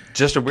weird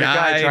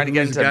guy trying to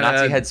get who's into got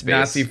Nazi a headspace.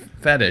 Nazi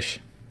fetish.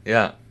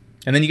 Yeah.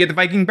 And then you get the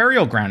Viking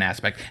burial ground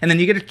aspect. And then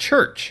you get a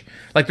church.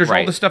 Like there's all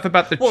Right. this stuff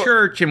about the Well-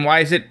 church and why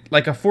is it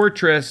like a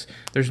fortress?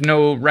 There's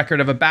no record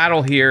of a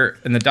battle here.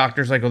 And the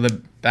doctor's like, well,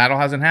 the battle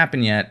hasn't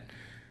happened yet.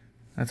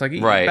 That's like,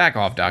 Right. back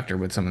off, doctor,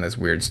 with some of this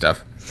weird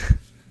stuff.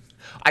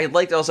 I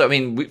liked also. I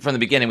mean, from the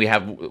beginning, we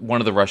have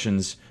one of the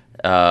Russians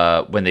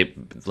when they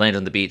land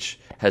on the beach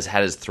has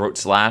had his throat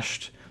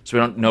slashed, so we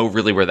don't know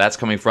really where that's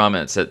coming from.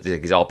 And it's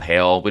he's all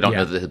pale. We don't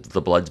know that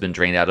the blood's been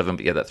drained out of him,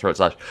 but yeah, that throat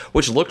slash,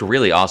 which looked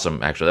really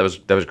awesome. Actually,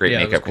 that was great Yeah,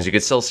 it was makeup because cool. you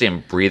could still see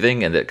him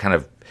breathing, and it kind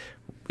of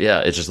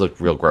it just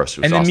looked real gross. It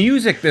was And the awesome.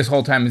 music this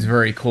whole time is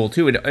very cool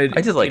too. I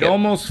did like it. It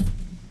almost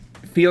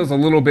feels a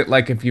little bit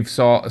like if you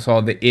saw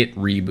the It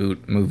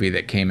reboot movie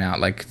that came out.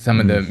 Like some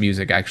of the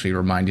music actually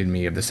reminded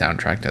me of the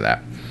soundtrack to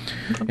that.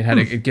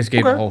 It just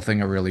gave the whole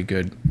thing a really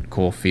good,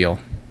 cool feel.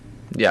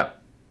 Yeah.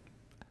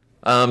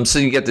 So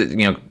you get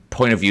the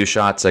point of view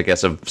shots, I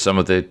guess, of some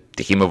of the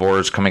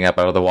hemovores coming up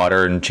out of the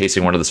water and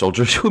chasing one of the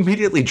soldiers, who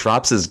immediately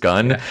drops his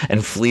gun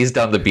and flees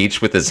down the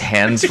beach with his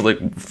hands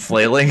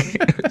flailing.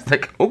 It's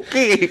like,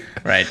 okay,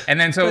 Right, and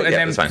then so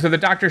the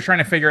doctor's trying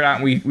to figure it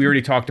out. And we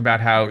already talked about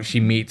how she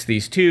meets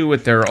these two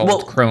with their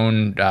old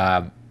crone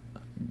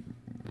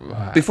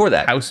before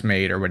that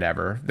housemaid or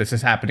whatever. This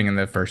is happening in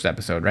the first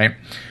episode, right?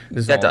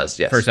 This is That all does,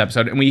 yes. First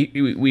episode, and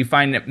we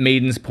find at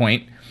Maiden's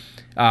Point,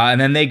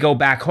 and then they go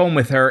back home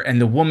with her, and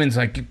the woman's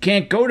like, "You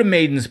can't go to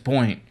Maiden's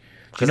Point.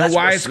 You know that's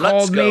why where it's sluts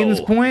called go."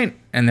 Maiden's Point?"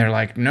 And they're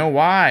like, "No,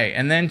 why?"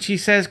 And then she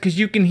says, "Because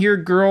you can hear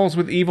girls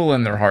with evil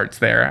in their hearts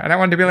there." And I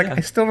wanted to be like,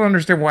 I still don't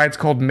understand why it's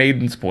called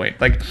Maiden's Point.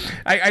 Like,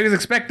 I was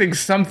expecting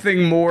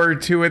something more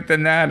to it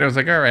than that. I was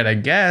like, all right, I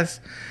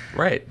guess.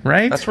 right.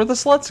 Right? That's where the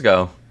sluts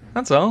go.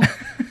 That's all.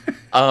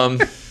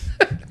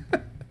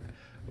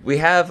 We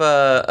have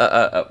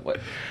what?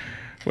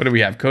 What do we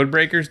have? Code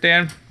breakers,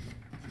 Dan?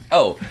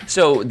 Oh,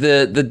 so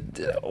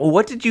the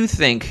what did you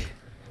think?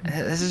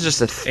 This is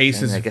just a thing.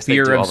 Ace's I guess they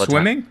fear do all of the time.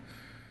 swimming?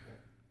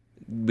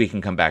 We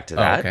can come back to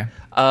that.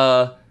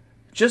 okay.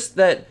 Just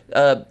that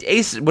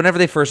Ace, whenever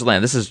they first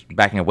land, this is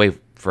backing away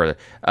further.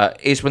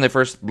 Ace, when they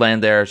first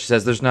land there, she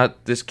says,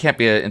 this can't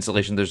be an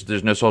installation.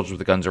 There's no soldiers with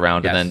the guns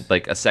around. Yes. And then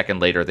like a second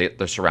later,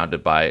 they're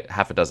surrounded by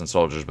half a dozen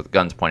soldiers with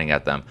guns pointing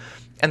at them.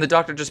 And the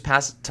Doctor just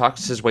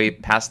talks his way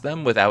past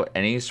them without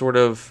any sort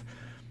of,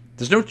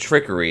 there's no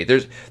trickery.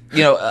 There's,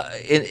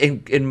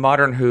 in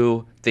modern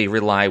Who, they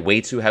rely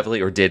way too heavily,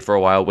 or did for a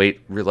while,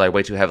 rely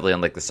way too heavily on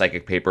like the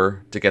psychic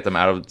paper to get them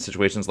out of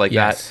situations like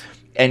that.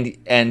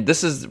 And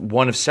this is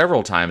one of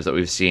several times that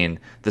we've seen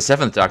the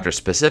Seventh Doctor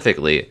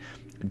specifically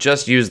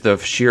just use the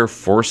sheer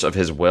force of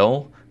his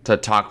will to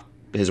talk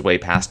his way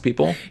past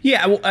people.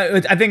 Yeah, well,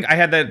 I think I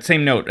had that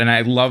same note, and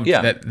I loved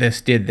that this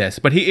did this.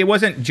 But it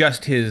wasn't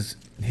just his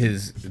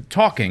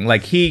talking.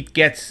 Like, he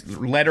gets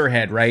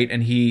letterhead, right?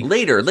 And he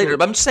later.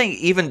 But I'm just saying,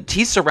 even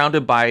he's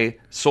surrounded by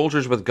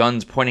soldiers with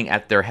guns pointing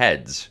at their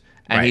heads,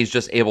 and he's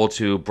just able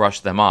to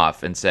brush them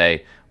off and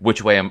say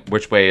which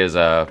way is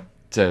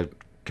to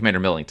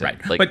Commander Millington.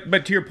 Right. Like,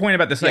 but to your point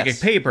about the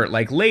psychic paper,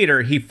 like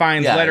later he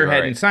finds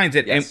letterhead and signs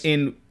it, and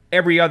in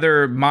every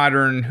other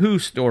modern Who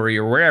story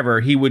or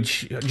wherever, he would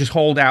just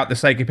hold out the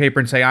psychic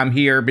paper and say, "I'm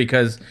here,"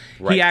 because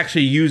he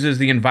actually uses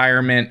the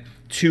environment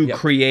to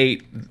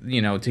create,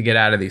 to get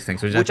out of these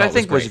things. Which I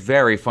think was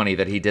very funny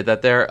that he did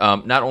that there.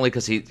 Not only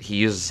because he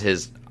uses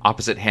his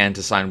opposite hand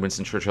to sign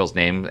Winston Churchill's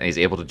name, and he's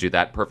able to do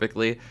that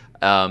perfectly,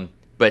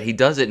 but he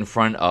does it in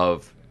front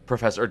of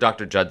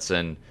Dr.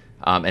 Judson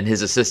and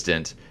his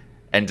assistant,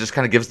 and just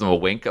kind of gives them a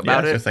wink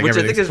about it, like, which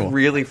I think is cool.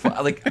 really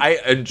fun. Like, I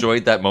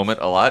enjoyed that moment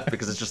a lot,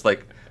 because it's just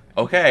like,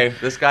 okay,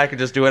 this guy can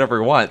just do whatever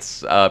he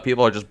wants.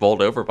 People are just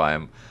bowled over by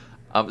him.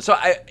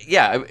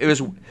 It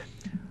was.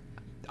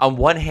 On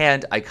one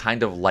hand, I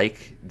kind of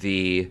like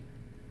the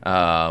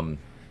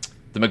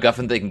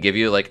MacGuffin they can give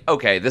you. Like,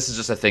 okay, this is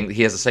just a thing.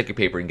 He has a psychic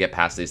paper and get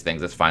past these things.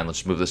 That's fine.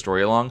 Let's move the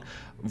story along.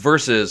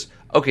 Versus,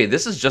 okay,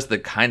 this is just the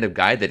kind of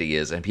guy that he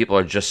is, and people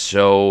are just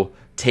so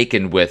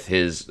taken with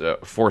his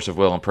force of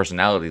will and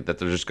personality that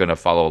they're just going to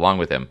follow along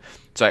with him.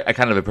 So I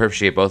kind of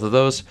appreciate both of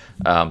those.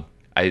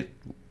 I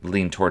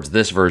lean towards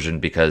this version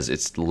because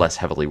it's less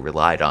heavily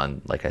relied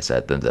on, like I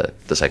said, than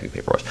the psychic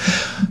paper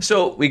was.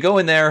 So we go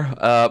in there.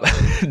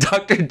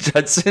 Dr.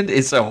 Judson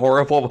is a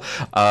horrible...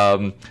 he's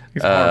a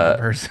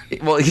horrible person.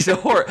 Well, he's a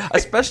horror,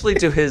 especially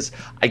to his,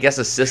 I guess,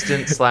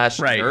 assistant /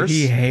 nurse.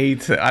 He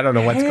hates... I don't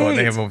know what's going on.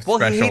 They have a special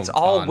he hates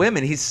all bond.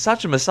 women. He's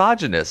such a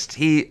misogynist.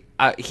 He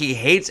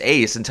hates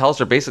Ace and tells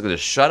her basically to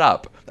shut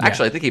up.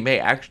 Actually, I think he may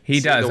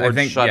actually say the word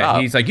shut up.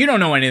 He's like, you don't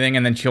know anything,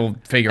 and then she'll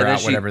figure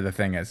out whatever the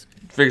thing is.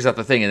 Figures out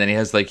the thing, and then he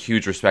has like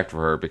huge respect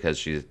for her because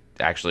she's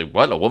actually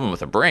a woman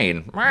with a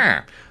brain.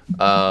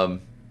 So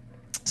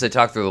they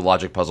talk through the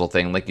logic puzzle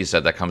thing, like you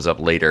said, that comes up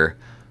later.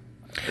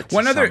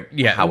 One other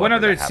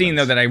scene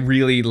though that I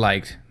really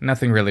liked,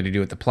 nothing really to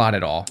do with the plot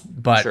at all,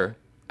 but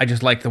I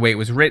just liked the way it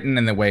was written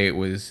and the way it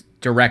was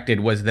directed,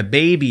 was the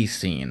baby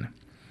scene.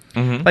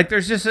 Mm-hmm. Like,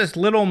 there's just this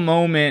little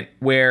moment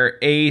where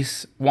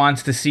Ace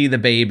wants to see the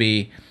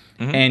baby.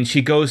 Mm-hmm. And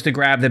she goes to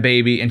grab the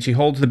baby, and she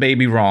holds the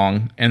baby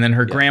wrong. And then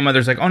her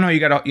grandmother's like, "Oh no, you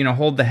gotta,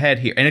 hold the head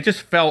here." And it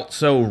just felt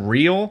so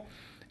real,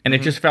 and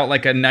it just felt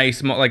like a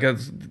nice, like a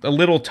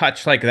little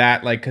touch like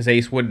that, like, because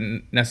Ace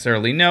wouldn't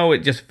necessarily know.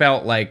 It just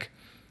felt like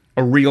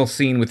a real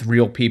scene with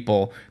real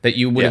people that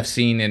you would have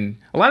seen in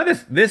a lot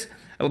of this.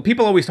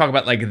 People always talk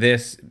about like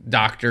this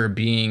Doctor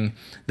being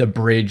the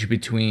bridge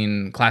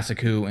between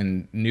Classic Who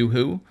and New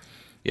Who.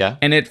 Yeah,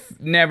 and it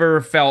never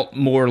felt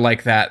more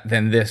like that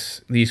than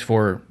these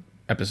 4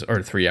 episodes,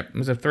 or 3 episodes.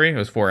 Was it 3? It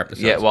was 4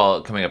 episodes. Yeah,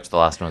 well, coming up to the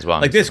last one as well.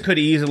 Like, this could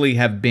easily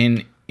have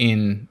been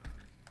in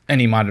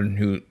any modern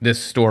Who, this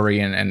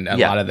story, and a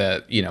lot of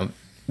the,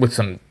 with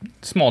some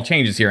small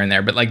changes here and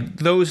there, but like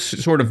those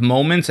sort of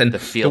moments and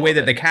the way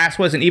that the cast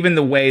was, and even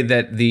the way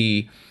that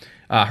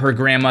her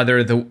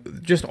grandmother,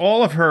 just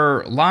all of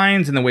her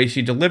lines and the way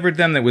she delivered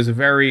them, that was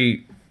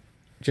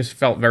just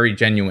felt very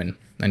genuine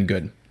and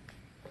good.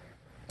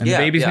 And the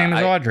baby's name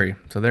is Audrey,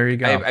 so there you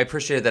go. I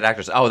appreciated that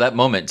actress. Oh, that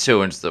moment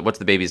too. And what's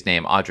the baby's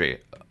name? Audrey.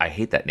 I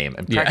hate that name.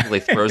 And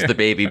practically throws the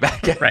baby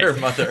back at her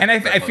mother. And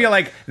I feel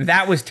like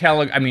that was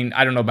telling. I mean,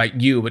 I don't know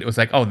about you, but it was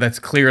like, oh, that's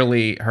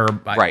clearly her,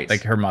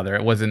 like her mother.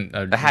 It wasn't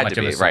much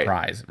of a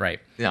surprise, right?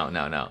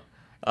 No.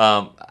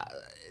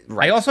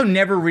 I also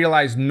never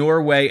realized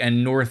Norway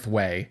and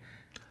Northway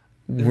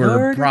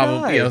were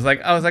probably. I was like,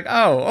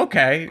 oh,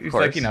 okay. It's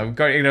like,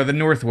 the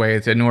Northway,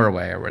 it's a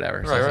Norway or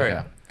whatever. So right.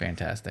 Like,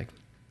 fantastic.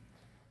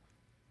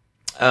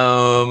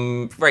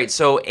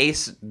 So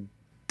Ace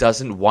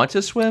doesn't want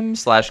to swim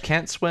 /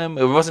 can't swim.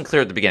 It wasn't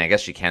clear at the beginning. I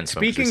guess she can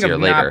swim. Speaking of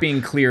not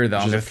being clear, though,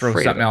 I'm going to throw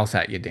something else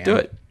at you, Dan. Do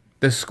it.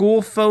 The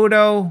school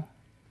photo,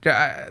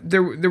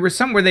 there was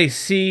some where they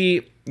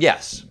see...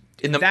 Yes,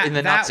 in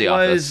the Nazi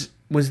office.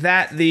 Was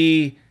that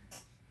the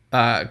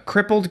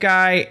crippled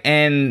guy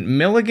and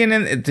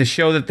Milligan to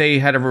show that they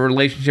had a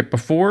relationship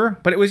before?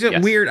 But it was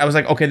just weird. I was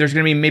like, okay, there's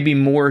going to be maybe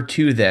more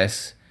to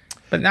this.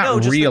 But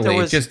not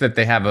really, just that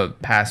they have a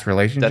past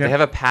relationship. That they have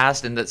a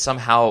past, and that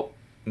somehow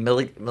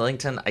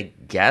Millington, I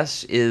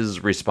guess,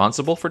 is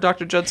responsible for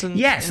Dr. Judson's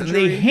Yes,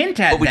 injury. they hint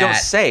at that. But we don't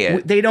say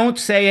it. They don't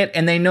say it,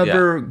 and they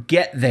never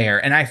get there.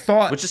 And I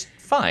thought... Which is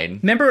fine.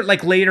 Remember,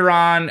 like later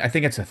on, I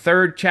think it's the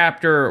third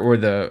chapter or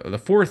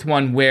the fourth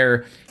one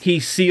where he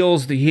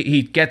seals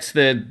he gets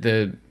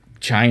the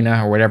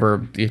China or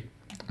whatever, the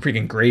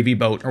freaking gravy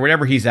boat or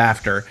whatever he's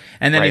after,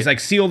 and then he's like,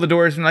 seal the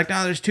doors, and like,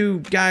 no, there's two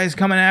guys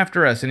coming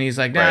after us, and he's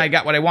like, nah, I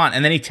got what I want,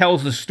 and then he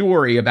tells the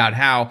story about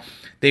how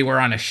they were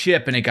on a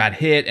ship and it got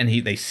hit, and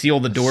they seal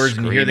the doors,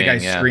 and you hear the guy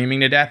screaming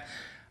to death.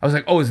 I was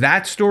like, oh, is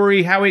that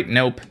story how he?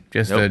 Nope,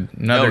 just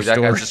another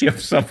story of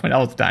someone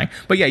else dying.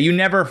 But yeah, you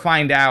never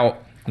find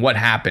out what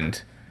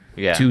happened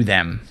to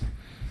them,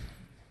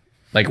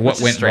 like what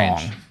went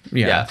wrong.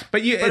 Yeah.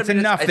 But it's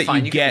enough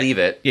that you get. Leave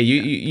it. Yeah,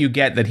 you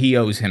get that he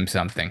owes him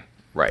something.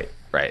 Right.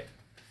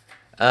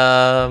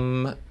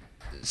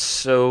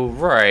 So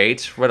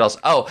what else?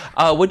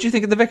 What'd you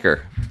think of the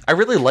Vicar? I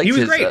really liked his.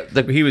 He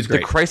was great.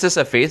 The Crisis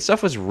of Faith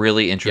stuff was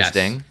really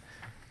interesting. Yes.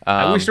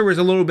 I wish there was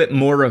a little bit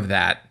more of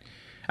that.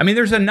 I mean,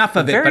 there's enough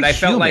of it, but I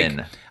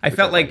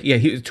felt like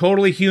he was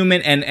totally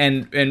human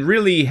and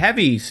really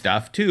heavy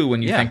stuff too.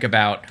 When you think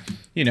about,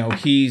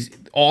 he's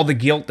all the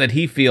guilt that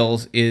he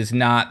feels is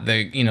not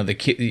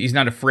he's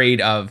not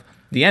afraid of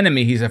the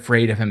enemy. He's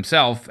afraid of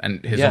himself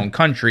and his own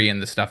country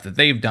and the stuff that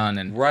they've done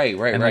and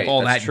like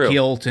all that's that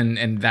guilt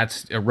and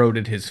that's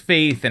eroded his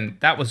faith, and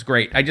that was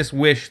great. I just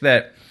wish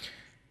that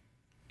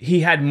he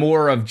had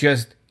more of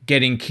just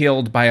getting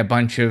killed by a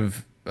bunch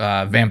of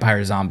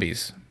vampire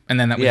zombies, and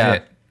then that was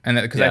it. And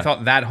because I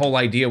thought that whole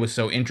idea was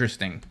so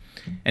interesting,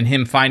 and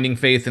him finding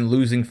faith and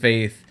losing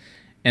faith,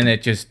 and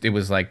it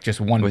was like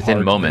just one within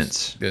part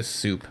moments. Of this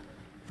soup.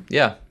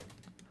 Yeah.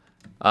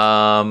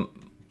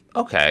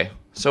 Okay.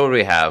 So what do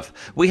we have?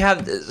 We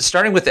have,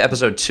 starting with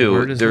episode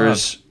 2.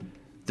 There's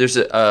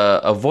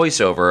a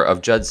voiceover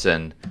of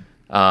Judson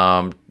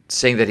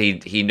saying that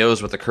he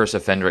knows what the Curse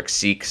of Fenric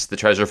seeks, the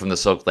treasure from the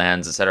Silk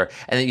Lands, etc.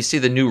 And then you see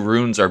the new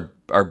runes are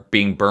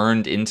being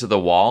burned into the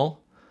wall.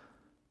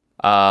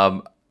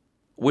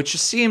 Which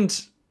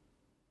seemed,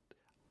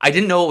 I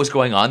didn't know what was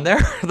going on there.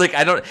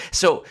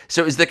 So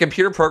is the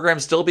computer program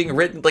still being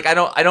written? Like, I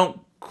don't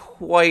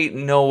quite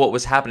know what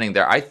was happening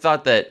there. I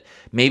thought that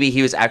maybe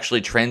he was actually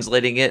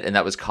translating it and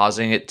that was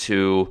causing it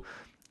to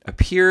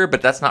appear,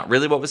 but that's not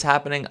really what was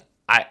happening.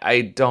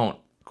 I don't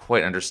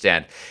quite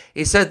understand.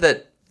 He said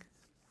that,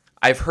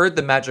 I've heard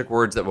the magic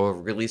words that will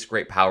release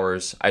great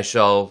powers. I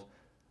shall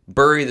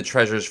bury the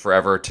treasures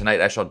forever. Tonight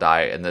I shall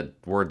die, and the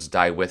words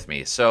die with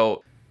me.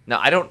 So, now,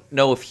 I don't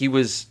know if he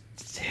was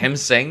him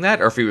saying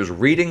that or if he was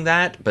reading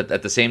that, but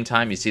at the same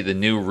time, you see the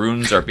new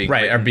runes are being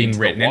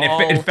written.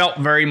 And it felt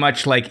very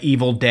much like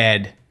Evil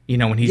Dead,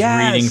 when he's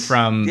reading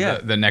from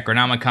the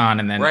Necronomicon,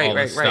 and then all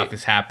this stuff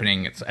is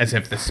happening. It's as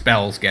if the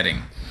spell's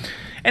getting.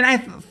 And I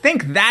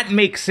think that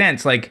makes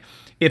sense. Like,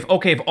 if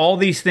all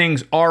these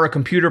things are a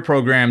computer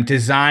program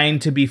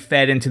designed to be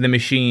fed into the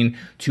machine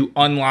to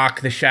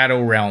unlock the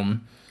Shadow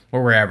Realm,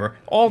 or wherever,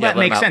 all that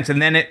makes sense.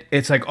 And then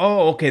it's like,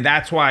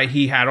 that's why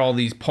he had all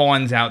these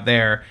pawns out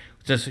there.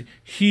 This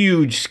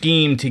huge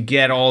scheme to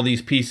get all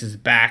these pieces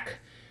back.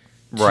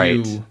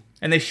 And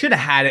they should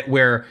have had it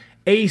where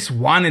Ace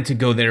wanted to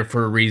go there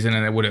for a reason,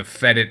 and it would have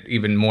fed it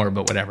even more,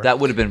 but whatever. That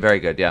would have been very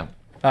good, yeah.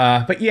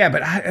 But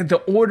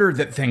the order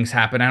that things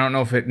happen, I don't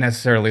know if it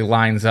necessarily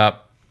lines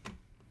up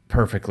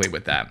perfectly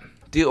with that.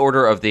 The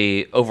order of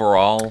the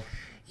overall...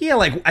 Yeah,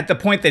 like at the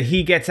point that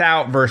he gets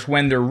out versus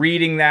when they're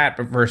reading that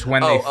versus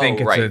when they think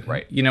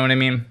it's you know what I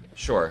mean?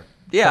 Sure.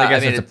 Yeah, I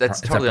mean,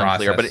 that's totally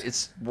unclear, but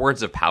it's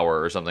words of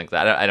power or something like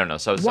that. I don't know.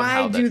 So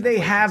why do they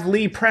have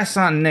Lee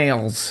press-on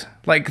nails?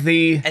 And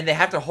they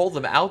have to hold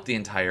them out the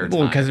entire time.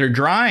 Well, because they're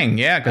drying,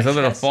 because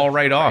it'll fall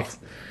right off.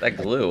 That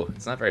glue,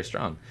 it's not very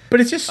strong. But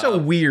it's just so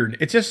weird.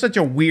 It's just such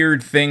a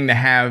weird thing to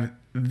have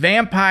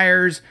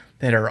vampires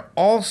that are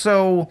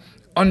also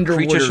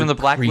underwater creatures from the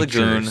Black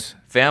Lagoon,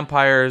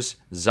 vampires,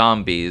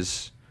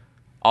 zombies,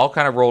 all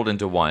kind of rolled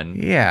into one.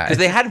 Yeah. Because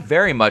they had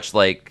very much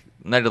like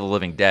Night of the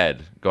Living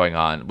Dead going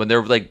on. When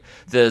they're like,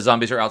 the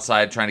zombies are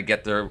outside trying to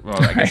get their,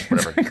 I guess,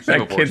 whatever.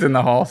 That Kids in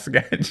the Hall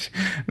sketch.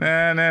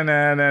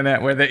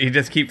 Where he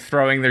just keeps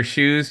throwing their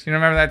shoes. You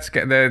remember that?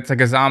 It's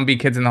like a zombie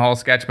Kids in the Hall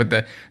sketch, but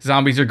the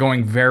zombies are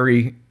going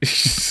very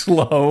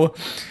slow.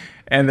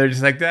 And they're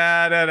just like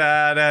da da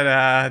da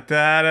da da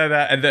da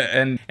da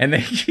da, and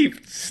they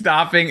keep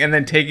stopping and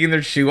then taking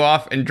their shoe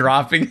off and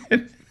dropping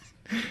it.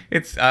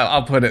 It's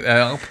I'll put it.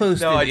 I'll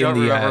post it. No, I don't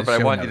remember, but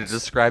I want notes. you to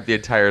describe the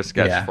entire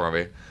sketch for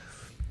me.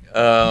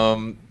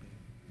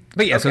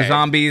 But yeah, so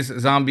zombies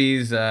breaking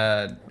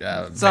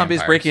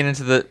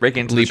into the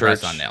church.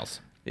 Press on nails.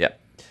 Yeah.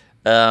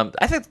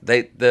 I think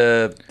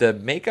the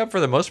makeup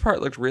for the most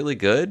part looked really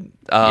good.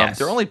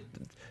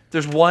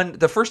 There's one,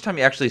 the first time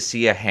you actually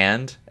see a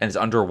hand and it's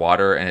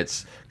underwater and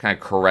it's kind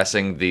of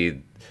caressing the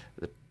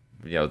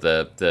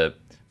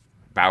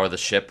bow of the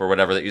ship or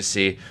whatever that you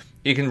see,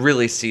 you can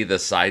really see the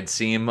side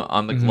seam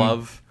on the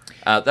glove.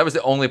 That was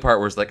the only part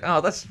where it's like,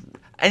 that's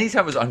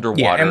anytime it was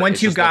underwater. Yeah, and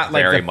once you got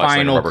like the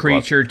final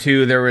creature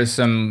too, there was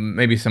some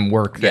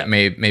work that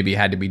maybe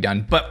had to be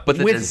done. But the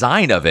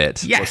design of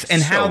it,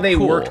 and how they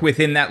worked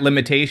within that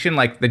limitation,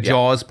 like the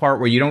Jaws part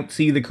where you don't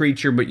see the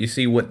creature but you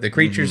see what the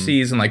creature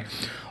sees, and like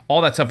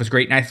all that stuff was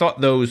great. And I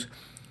thought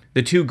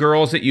the two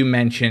girls that you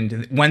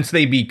mentioned, once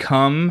they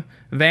become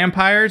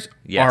vampires,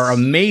 are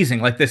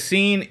amazing. Like the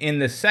scene in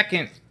the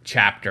second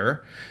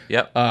chapter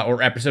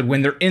or episode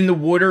when they're in the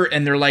water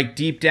and they're like,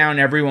 deep down,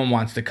 everyone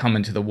wants to come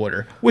into the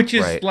water, which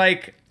is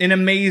like an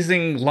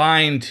amazing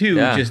line too,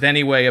 just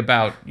anyway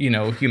about,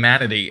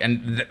 humanity.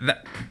 And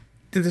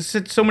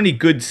there's so many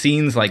good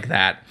scenes like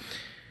that.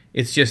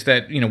 It's just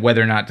that,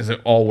 whether or not does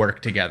it all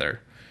work together.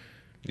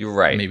 You're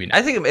right. Maybe not.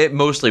 I think it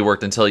mostly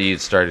worked until you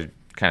started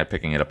kind of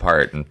picking it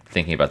apart and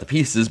thinking about the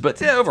pieces,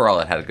 but overall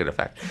it had a good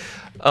effect.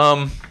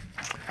 I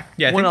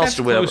think that's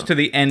close to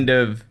the end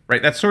of,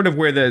 right? That's sort of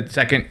where the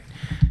second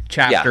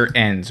chapter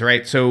ends,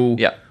 right? So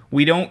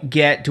we don't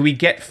get, do we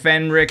get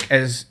Fenric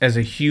as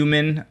a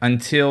human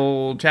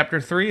until chapter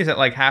 3? Is it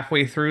like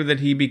halfway through that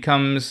he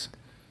becomes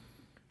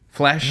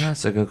flesh?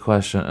 That's a good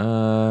question.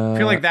 I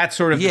feel like that's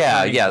sort of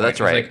that's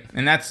right. Like,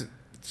 and that's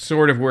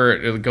sort of where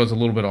it goes a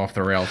little bit off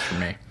the rails for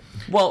me.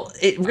 Well,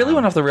 it really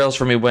went off the rails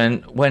for me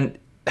when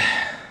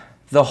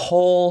the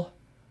whole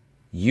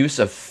use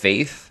of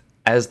faith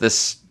as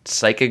this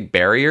psychic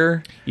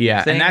barrier thing,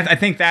 and I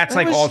think that's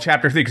like all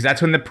chapter 3, because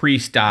that's when the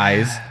priest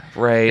dies.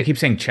 Right. I keep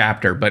saying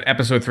chapter, but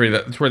episode 3,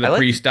 that's where the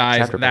priest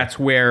dies. That's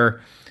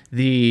where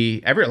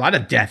a lot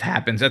of death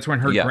happens. That's when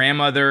her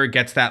grandmother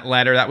gets that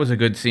letter. That was a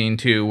good scene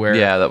too, where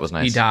that was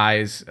nice. He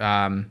dies.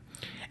 And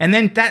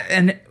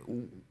then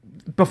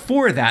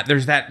before that,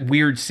 there's that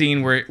weird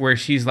scene where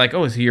she's like,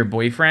 "Oh, is he your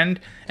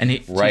boyfriend?" And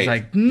she's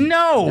like,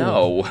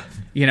 "No."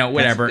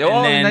 Whatever.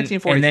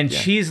 And then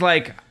she's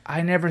like,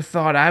 "I never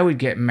thought I would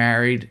get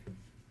married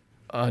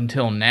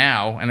until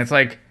now." And it's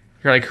like,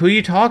 you're like, "Who are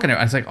you talking to?"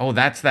 And it's like, "Oh,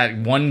 that's that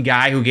one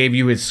guy who gave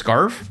you his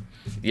scarf."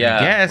 Yeah, I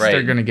guess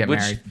they're gonna get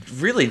married. Which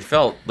really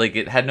felt like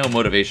it had no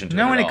motivation to it.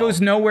 No, and it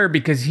goes nowhere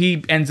because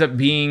he ends up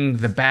being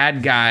the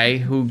bad guy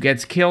who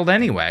gets killed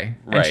anyway,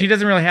 and she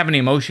doesn't really have any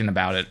emotion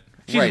about it.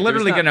 She's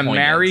literally going to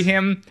marry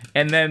him,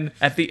 and then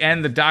at the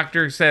end, the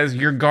doctor says,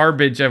 "You're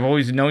garbage. I've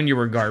always known you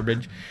were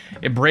garbage."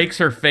 It breaks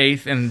her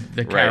faith in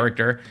the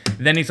character.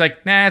 Then he's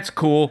like, "Nah, it's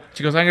cool."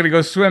 She goes, "I'm going to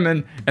go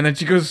swimming," and then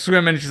she goes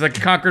swimming. She's like,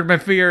 "Conquered my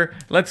fear.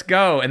 Let's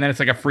go." And then it's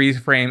like a freeze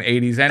frame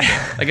 80s ending.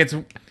 Like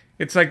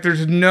it's like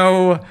there's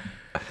no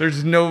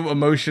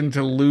emotion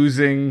to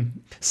losing.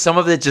 Some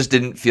of it just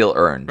didn't feel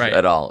earned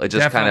at all. It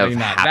just Definitely kind of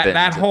not. happened.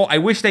 That whole, I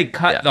wish they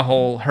cut the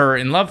whole her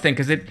in love thing,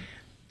 because it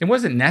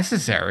wasn't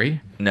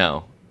necessary.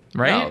 No.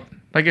 Right? No.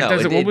 Like it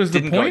doesn't. What was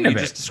the point of it? You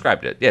just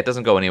described it. Yeah, it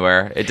doesn't go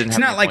anywhere. It didn't. It's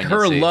not like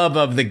her love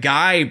of the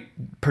guy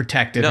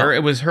protected her.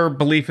 It was her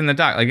belief in the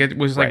doc. Like it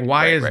was like,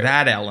 why is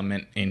that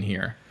element in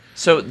here?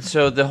 So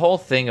the whole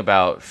thing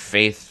about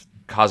faith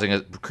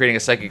creating a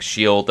psychic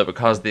shield that would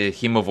cause the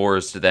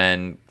hemovores to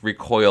then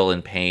recoil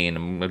in pain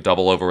and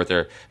double over with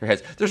their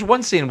heads. There's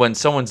one scene when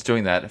someone's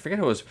doing that. I forget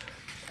who it was.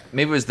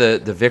 Maybe it was the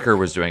vicar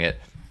was doing it,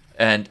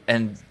 and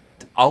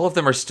all of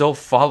them are still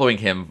following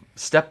him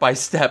step by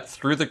step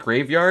through the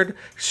graveyard,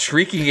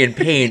 shrieking in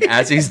pain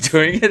as he's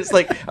doing it. It's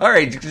like, all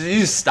right, you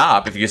just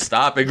stop. If you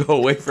stop and go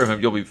away from him,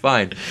 you'll be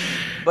fine.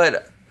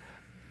 But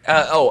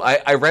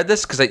I read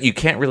this because you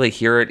can't really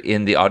hear it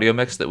in the audio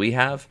mix that we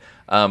have.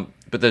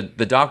 But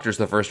the doctor's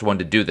the first one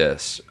to do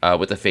this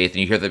with the faith,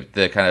 and you hear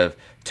the kind of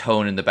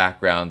tone in the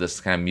background,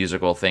 this kind of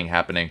musical thing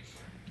happening,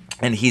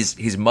 and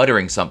he's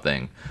muttering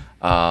something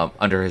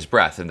under his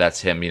breath, and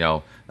that's him,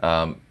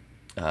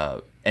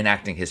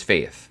 enacting his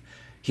faith.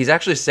 He's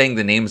actually saying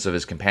the names of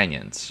his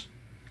companions.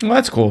 Well,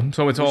 that's cool.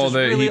 So it's all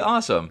really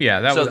awesome.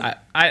 Yeah, that was.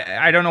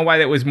 I don't know why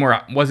that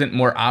wasn't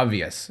more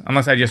obvious,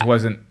 unless I just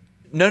wasn't.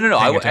 No.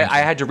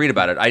 I had to read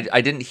about it.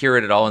 I didn't hear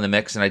it at all in the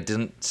mix, and I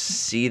didn't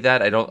see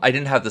that. I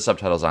didn't have the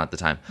subtitles on at the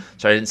time,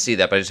 so I didn't see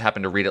that. But I just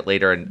happened to read it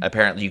later, and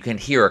apparently you can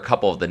hear a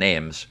couple of the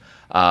names,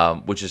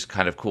 which is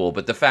kind of cool.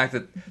 But the fact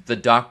that the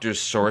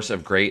doctor's source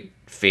of great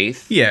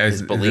faith,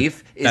 his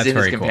belief, is in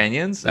his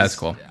companions. That's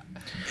cool.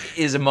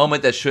 Is a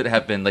moment that should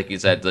have been, like you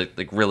said,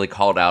 like really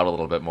called out a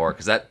little bit more,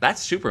 because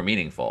that's super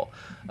meaningful.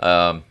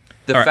 The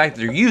fact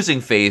that they're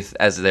using faith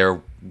as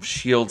their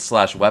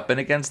shield/weapon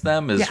against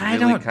them is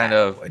really kind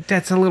of...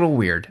 That's a little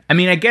weird. I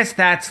mean, I guess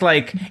that's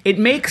like... It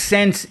makes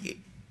sense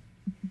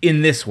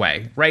in this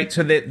way, right?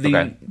 So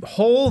the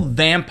whole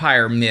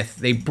vampire myth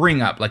they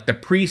bring up, like the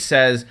priest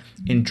says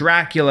in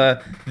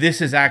Dracula,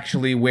 this is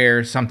actually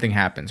where something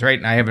happens, right?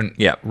 And I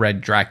haven't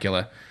read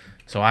Dracula,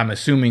 so I'm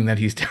assuming that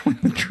he's telling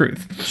the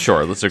truth.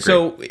 Sure, let's agree.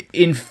 So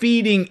in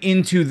feeding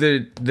into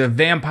the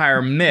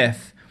vampire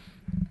myth,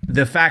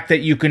 the fact that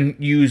you can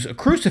use a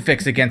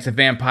crucifix against a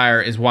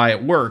vampire is why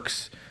it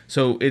works.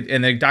 So,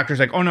 and the doctor's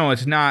like, "Oh no,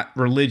 it's not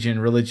religion.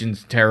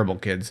 Religion's terrible,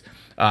 kids.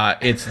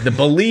 It's the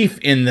belief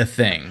in the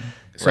thing."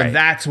 So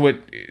that's what...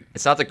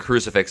 It's not the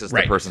crucifix, it's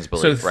the person's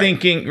belief. So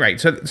thinking... Right.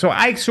 So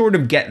I sort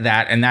of get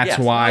that, and that's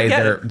why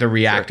they're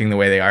reacting the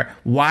way they are.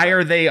 Why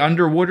are they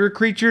underwater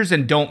creatures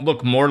and don't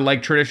look more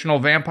like traditional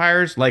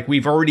vampires like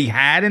we've already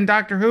had in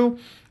Doctor Who?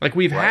 Like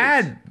we've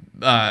had...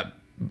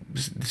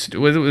 was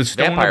it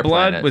Stone Vampire of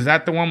Blood? Planet. Was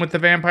that the one with the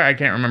vampire? I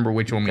can't remember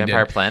which one we did.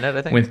 Vampire Planet,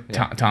 I think? With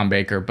Tom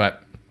Baker,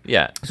 but...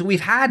 Yeah. So we've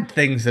had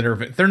things that are...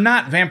 They're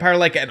not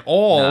vampire-like at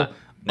all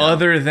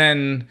other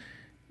than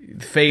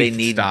faith They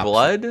need stops.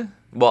 blood.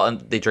 Well,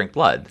 and they drink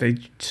blood. They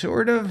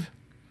sort of.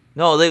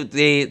 No,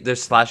 they're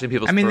slashing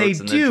people's I mean, they throats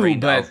and they're do,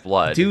 drained but of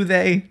blood. do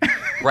they?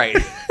 Right.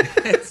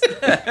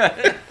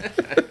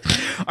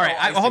 All right,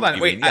 I see hold what on.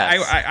 you Wait, mean,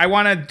 yes. I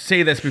want to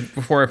say this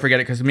before I forget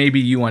it because maybe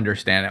you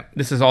understand it.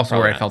 This is also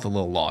where I not. felt a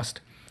little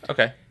lost.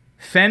 Okay.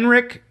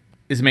 Fenric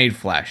is made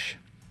flesh,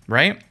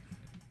 right?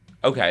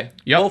 Okay.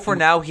 Yep. Well, for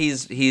now,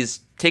 he's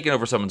taken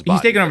over someone's body.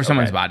 He's taking over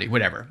someone's Okay. body,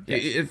 whatever.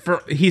 Yes.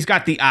 He's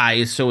got the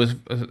eyes, so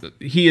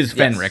he is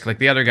Yes. Fenric. Like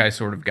the other guy's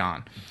sort of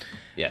gone.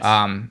 Yes.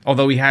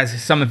 Although he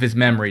has some of his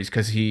memories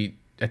because he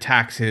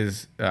attacks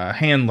his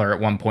handler at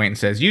one point and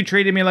says, "You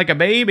treated me like a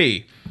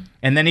baby."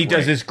 And then he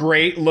does this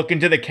great look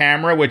into the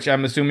camera, which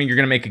I'm assuming you're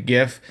going to make a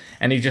GIF,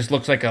 and he just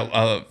looks like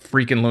a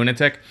freaking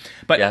lunatic.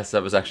 But yes,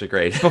 that was actually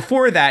great.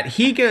 before that,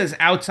 he goes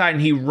outside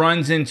and he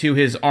runs into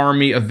his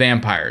army of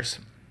vampires.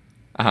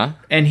 Uh-huh.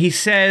 And he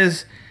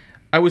says,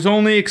 "I was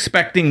only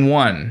expecting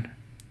one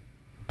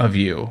of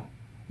you."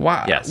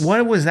 Wow. Yes.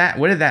 What was that?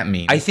 What did that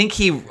mean? I think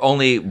the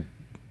only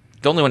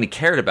one he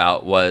cared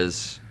about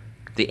was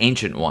the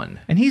Ancient One.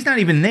 and he's not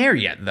even there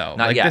yet, though.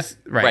 Not like yet. This,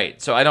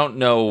 right. So I don't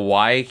know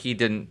why he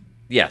didn't.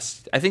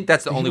 Yes, I think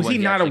that's the only Was one. he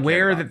not actually cared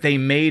aware about. that they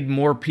made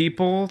more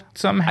people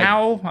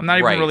somehow? I'm not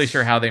even right. really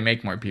sure how they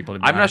make more people. To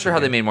be I'm not honest sure with how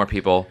they you. made more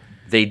people.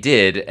 They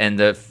did, and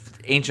the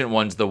Ancient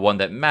One's the one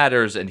that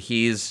matters, and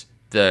he's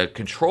the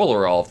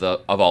controller of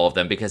all of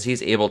them because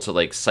he's able to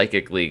like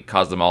psychically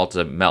cause them all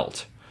to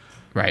melt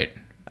Right.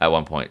 at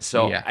one point.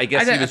 So Yeah. I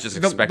guess he was just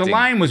the expecting. The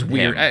line was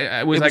weird. him.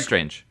 I was it like, was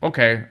strange.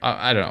 Okay,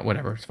 I don't know.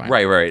 Whatever. It's fine.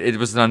 Right. It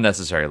was an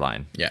unnecessary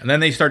line. Yeah. And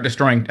then they start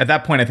destroying. At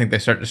that point, I think they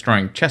start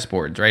destroying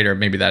chessboards, right? Or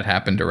maybe that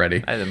happened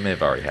already. It may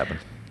have already happened.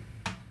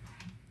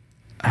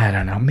 I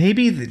don't know.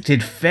 Maybe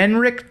did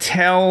Fenric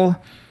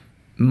tell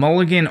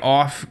Mulligan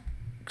off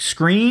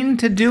screen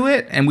to do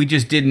it, and we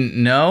just didn't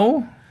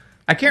know?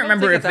 I can't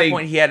remember if at that they.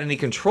 point he had any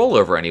control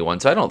over anyone,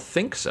 so I don't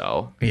think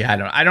so.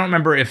 Yeah, I don't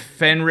remember if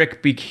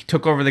Fenric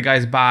took over the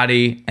guy's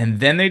body and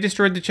then they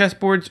destroyed the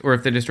chessboards, or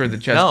if they destroyed the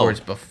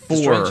chessboards before.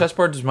 Destroying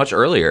chessboards was much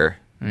earlier.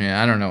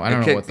 Yeah, I don't know. I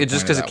don't know what the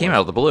just point because of it that came was.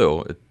 out of the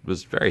blue. It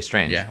was very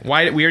strange. Yeah.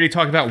 Why? We already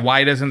talked about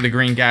why doesn't the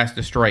green gas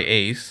destroy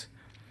Ace?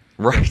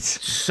 Right.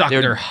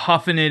 They're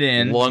huffing it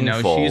in. You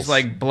know, lungfuls. she's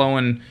like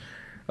blowing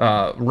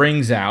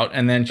rings out,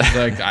 and then she's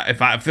like,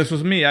 "If this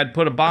was me, I'd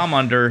put a bomb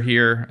under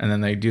here." And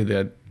then they do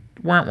the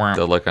wah.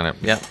 The look on it.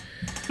 Yeah.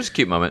 It was a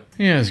cute moment.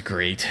 Yeah, it was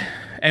great.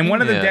 And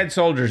one of the Yeah. dead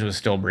soldiers was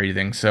still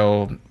breathing,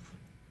 so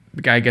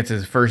the guy gets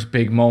his first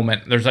big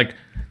moment. There's like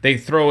they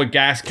throw a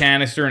gas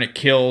canister and it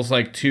kills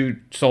like 2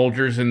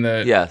 soldiers in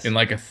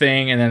like a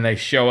thing, and then they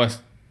show us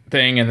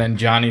thing, and then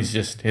Johnny's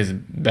just his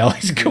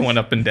belly's going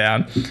up and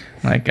down.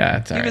 Like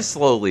it's all He right. was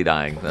slowly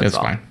dying. That's It's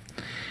all. fine.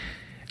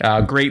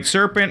 Great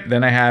Serpent.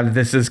 Then I have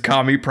This Is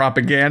Commie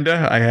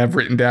Propaganda. I have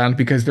written down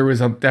because there was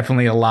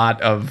definitely a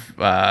lot of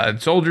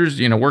soldiers,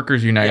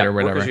 Workers Unite Yeah, or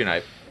whatever. Workers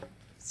Unite.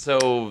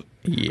 So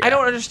Yeah. I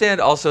don't understand.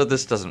 Also,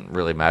 this doesn't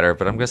really matter,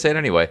 but I'm going to say it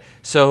anyway.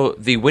 So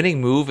the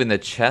winning move in the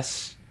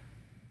chess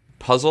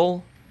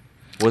puzzle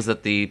was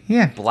that the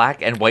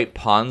black and white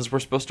pawns were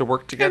supposed to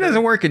work It together.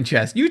 doesn't work in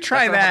chess. You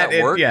try That's not how that.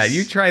 that works? Yeah,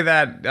 you try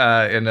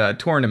that in a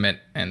tournament,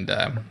 and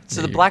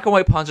So the black and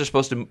white pawns are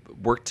supposed to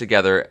work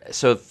together.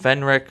 So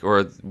Fenric,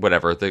 or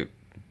whatever, the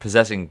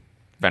possessing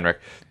Fenric,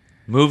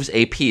 moves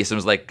a piece and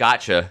was like,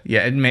 "Gotcha."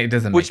 Yeah, it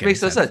doesn't. Which make any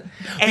makes no sense.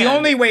 The And-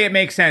 only way it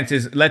makes sense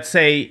is, let's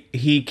say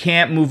he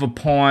can't move a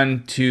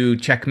pawn to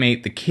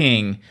checkmate the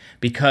king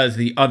because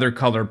the other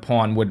color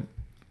pawn would,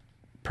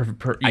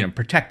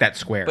 protect that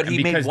square. But And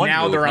he because made one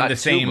now move, they're on not the two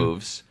same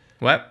moves.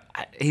 What?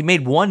 He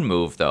made one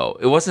move though.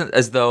 It wasn't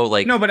as though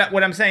like No, but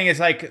what I'm saying is,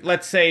 like,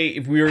 let's say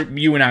if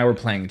you and I were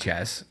playing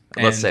chess,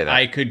 and Let's say that.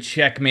 I could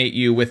checkmate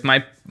you with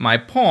my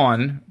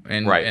pawn,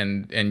 and Right.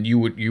 and you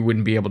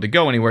wouldn't be able to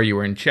go anywhere. You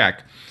were in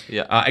check.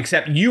 Yeah.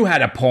 Except you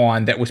had a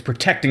pawn that was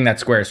protecting that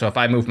square. So if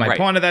I moved my Right.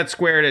 pawn to that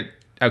square,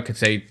 I could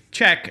say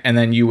check, and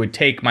then you would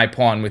take my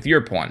pawn with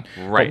your pawn.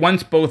 Right. But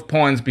once both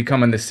pawns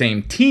become on the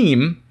same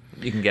team,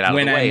 you can get out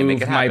when of the way I and make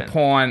move it my happen.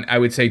 pawn, I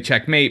would say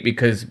checkmate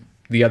because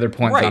the other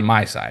pawn's on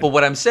my side. But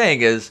what I'm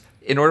saying is,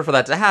 in order for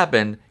that to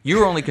happen,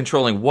 you're only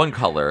controlling one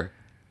color.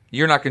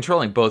 You're not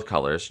controlling both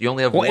colors. You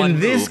only have Well, one in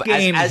this move.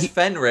 game, as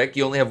Fenric,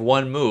 you only have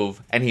one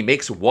move, and he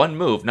makes one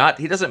move.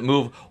 He doesn't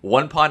move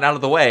one pawn out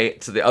of the way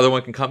so the other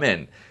one can come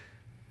in.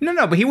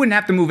 No, but he wouldn't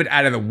have to move it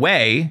out of the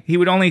way. He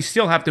would only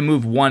still have to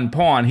move one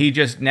pawn. He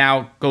just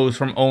now goes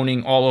from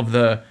owning all of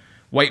the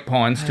white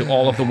pawns to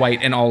all of the white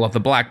and all of the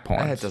black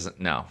pawns. That doesn't.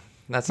 No,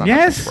 that's not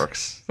Yes, how chess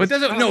works. It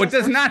doesn't. No, it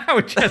does not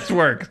how chess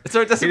works. So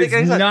it doesn't It make is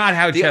any sense. not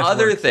how the chess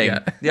other works. thing. Yeah.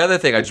 The other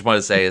thing I just want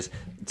to say is,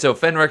 so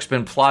Fenric's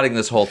been plotting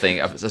this whole thing.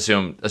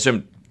 Assume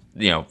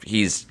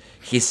he's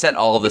set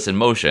all of this in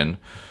motion.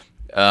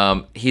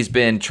 He's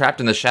been trapped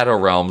in the Shadow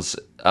Realms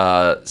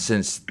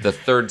since the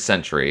 3rd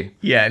century.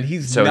 Yeah, and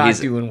he's So not he's-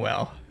 doing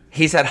well.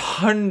 He's had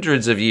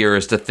hundreds of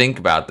years to think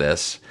about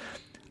this.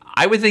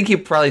 I would think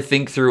he'd probably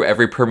think through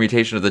every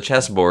permutation of the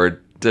chessboard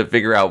to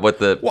figure out what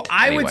the. Well,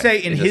 I would anyway, say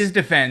in it his just-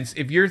 defense,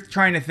 if you're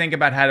trying to think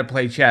about how to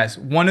play chess,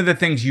 one of the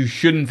things you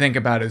shouldn't think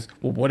about is,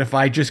 well, what if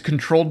I just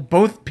controlled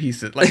both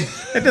pieces? Like,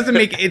 that doesn't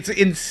make it's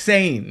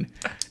insane.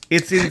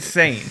 It's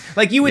insane.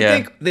 Like, you would Yeah.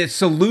 think the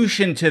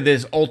solution to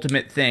this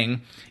ultimate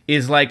thing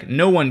is like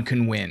no one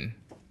can win.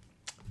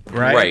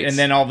 Right? And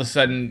then all of a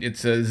sudden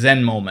it's a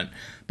Zen moment.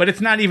 But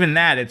it's not even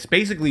that. It's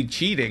basically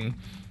cheating.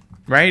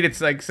 Right?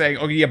 It's like saying,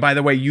 "Oh yeah, by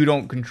the way, you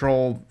don't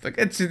control." Like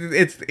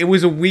it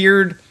was a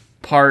weird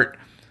part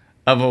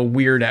of a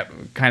weird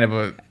kind of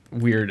a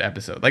weird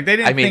episode. Like they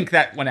didn't think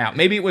that one out.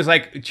 Maybe it was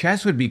like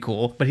chess would be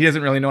cool, but he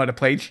doesn't really know how to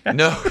play chess.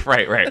 No,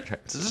 right.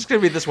 So this is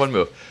gonna be this one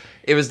move.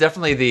 It was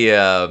definitely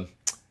the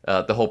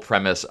whole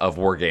premise of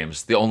war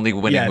games. The only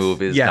winning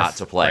move is not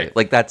to play. Right.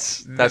 Like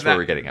that's where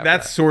we're getting at.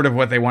 That's sort of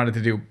what they wanted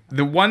to do.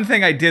 The one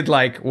thing I did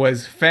like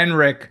was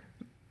Fenric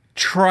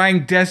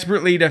trying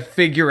desperately to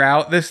figure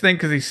out this thing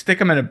because they stick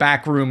him in a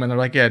back room and they're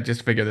like, yeah,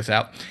 just figure this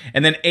out.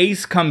 And then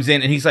Ace comes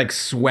in and he's like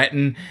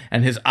sweating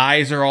and his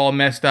eyes are all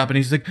messed up and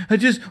he's like, I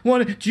just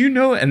want to, do you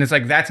know? And it's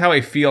like, that's how I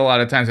feel a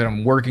lot of times that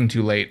I'm working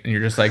too late and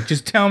you're just like,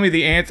 just tell me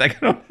the answer.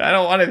 I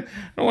don't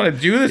want to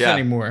do this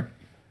anymore.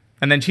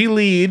 And then she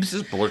leaves.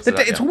 Just blurts it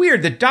out, It's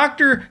weird. The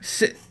doctor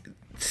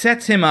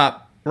sets him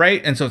up,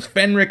 right? And so it's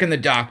Fenric and the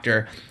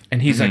doctor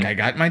and he's like, I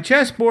got my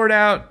chessboard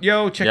out.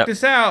 Yo, check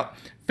this out.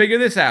 Figure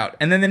this out.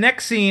 And then the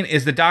next scene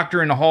is the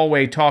doctor in the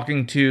hallway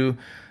talking to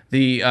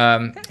the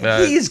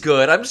he's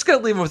good. I'm just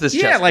gonna leave him with his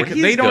chessboard. like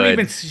He's they don't good.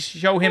 even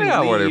show him I'm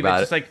not worried leave.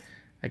 about It's just it. like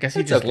I guess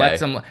he It's just okay.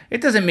 lets him.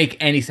 It doesn't make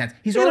any sense.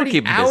 He's It'll already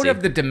keep him out busy.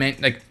 of the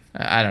dimension. Like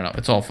I don't know.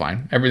 It's all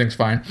fine. Everything's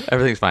fine.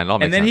 Everything's fine. It all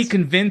makes And then sense. he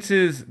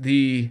convinces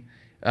the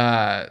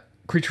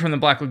creature from the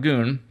Black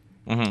Lagoon,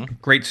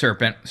 great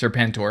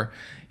Serpentor.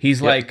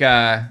 He's like,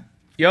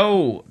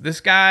 yo, this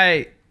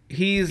guy,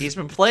 he's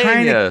been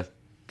playing you.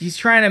 He's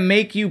trying to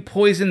make you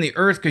poison the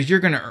Earth because you're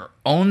going to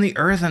own the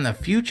Earth in the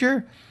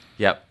future.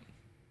 Yep.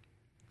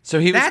 So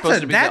he was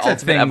supposed to be the that's a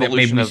ultimate thing that maybe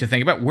evolution we of. should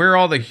think about. Where are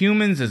all the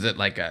humans? Is it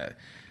like a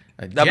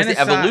That was the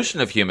genocide? evolution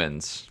of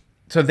humans.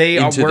 So they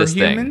into were this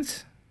thing.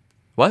 humans?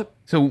 What?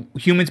 So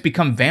humans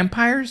become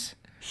vampires?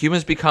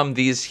 Humans become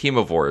these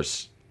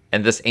hemivores,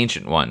 and this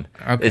ancient one.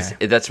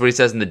 Okay. That's what he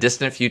says in the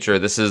distant future.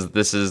 This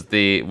is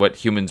the what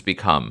humans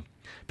become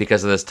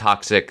because of this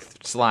toxic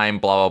slime.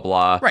 Blah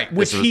blah blah. Right,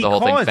 which this was he the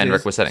whole causes. thing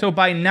Fenric was setting. So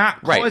by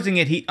not causing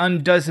it, he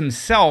undoes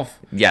himself.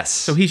 Yes.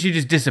 So he should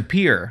just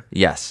disappear.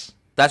 Yes.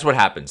 That's what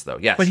happens, though.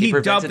 Yes. But he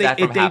prevented that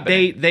from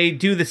happening. they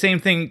do the same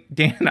thing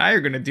Dan and I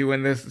are going to do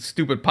when this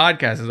stupid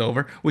podcast is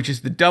over, which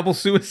is the double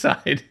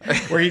suicide,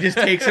 where he just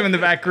takes him in the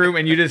back room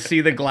and you just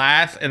see the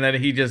glass and then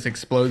he just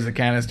explodes the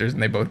canisters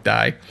and they both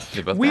die.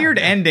 Weird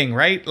ending,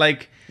 right?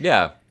 Like,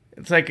 yeah.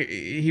 it's like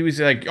he was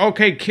like,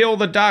 okay, kill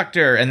the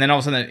doctor, and then all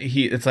of a sudden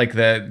it's like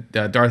the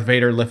Darth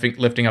Vader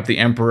lifting up the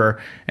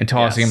Emperor and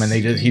tossing him, and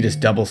he just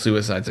double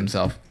suicides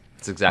himself.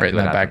 That's exactly right in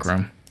what that back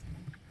happens. room.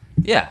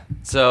 Yeah.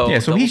 So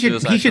he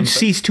should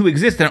cease to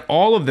exist, and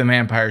all of the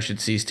vampires should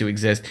cease to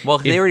exist. Well,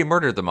 they already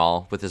murdered them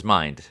all with his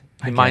mind.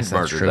 He mind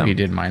murdered them. He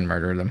did mind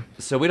murder them.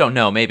 So we don't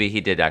know. Maybe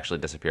he did actually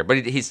disappear,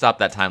 but he stopped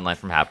that timeline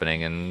from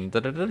happening. And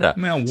da-da-da-da.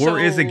 Well, war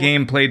is a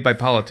game played by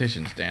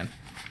politicians, Dan.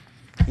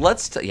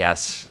 Let's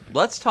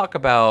talk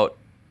about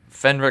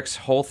Fenric's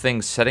whole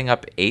thing setting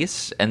up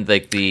Ace and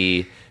like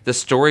the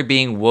story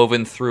being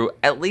woven through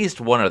at least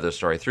one other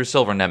story through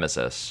Silver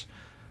Nemesis.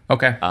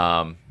 Okay.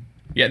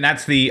 Yeah, and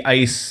that's the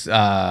ice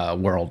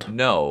world.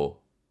 No,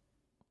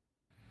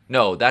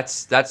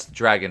 that's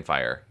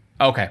Dragonfire.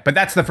 Okay, but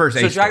that's the first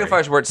Ace So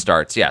Dragonfire's where it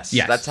starts. Yes.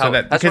 Yes, That's how. so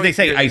that's because where they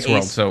say the ice world,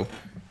 Ace- so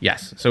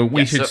yes. So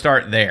we should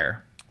start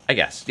there. I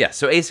guess. Yeah.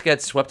 So Ace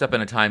gets swept up in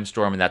a time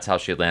storm, and that's how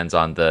she lands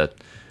on the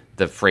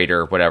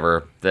freighter,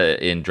 whatever,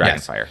 in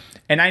Dragonfire. Yes.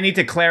 And I need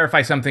to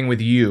clarify something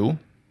with you.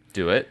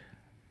 Do it.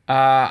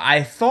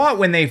 I thought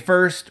when they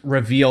first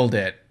revealed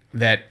it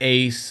that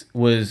Ace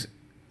was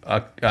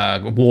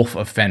a wolf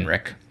of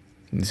Fenric.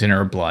 It's in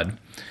her blood.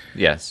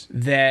 Yes.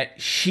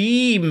 That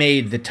she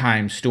made the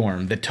time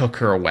storm that took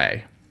her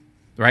away.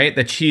 Right?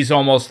 That she's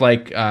almost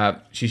like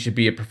she should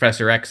be at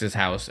Professor X's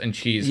house, and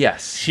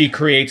she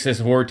creates this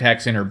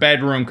vortex in her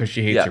bedroom because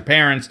she hates her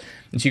parents,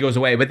 and she goes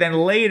away. But then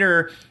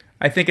later,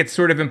 I think it's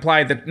sort of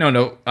implied that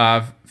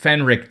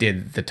Fenric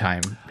did the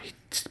time.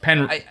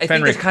 I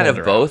think it's kind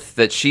of both.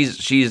 That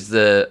she's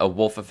a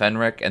wolf of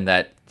Fenric, and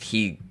that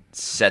he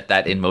set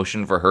that in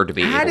motion for her to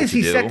be able to do. How does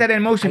he set that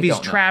in motion if he's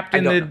trapped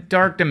in the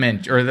dark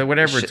dimension or the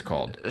whatever it's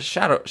called?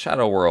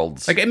 Shadow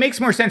worlds. Like, it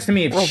makes more sense to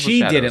me if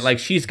she did it. Like,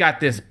 she's got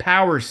this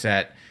power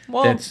set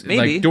that's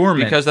maybe like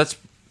dormant. because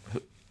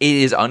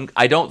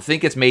I don't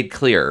think it's made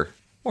clear.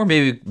 Or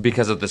maybe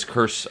because of this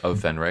curse of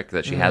Fenric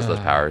that she has those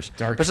powers.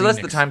 Dark But so that's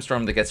the Phoenix. time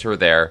storm that gets her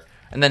there.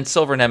 And then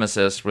Silver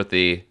Nemesis with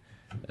the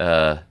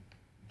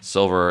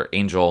Silver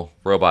Angel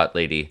robot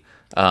lady.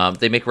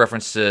 They make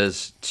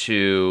references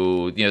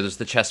to, there's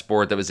the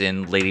chessboard that was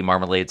in Lady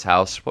Marmalade's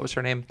house. What was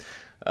her name?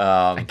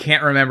 I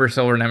can't remember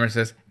Silver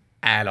Nemesis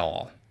at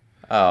all.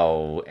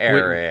 Oh,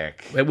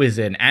 Eric. It was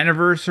an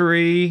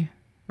anniversary,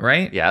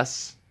 right?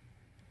 Yes.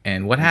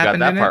 And what You happened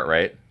got that in part it?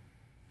 right.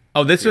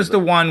 Oh, this was the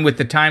one with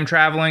the time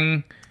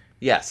traveling.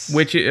 Yes.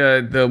 Which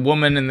the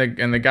woman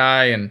and the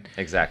guy and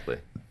exactly.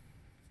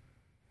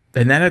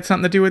 And that had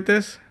something to do with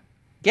this?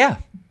 Yeah.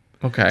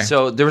 Okay.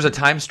 So there was a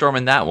time storm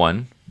in that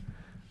one.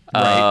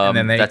 Right. And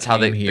then that's how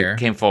they here.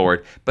 came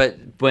forward. But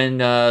when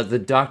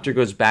the Doctor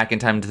goes back in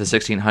time to the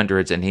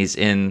 1600s and he's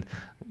in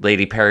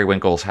Lady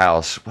Periwinkle's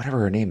house, whatever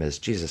her name is,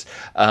 Jesus,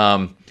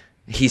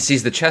 he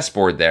sees the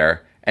chessboard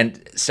there,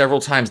 and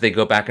several times they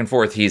go back and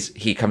forth.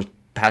 He comes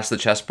past the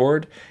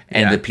chessboard,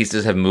 and the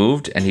pieces have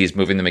moved, and he's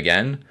moving them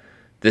again.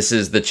 This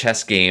is the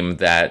chess game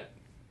that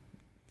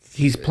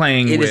he's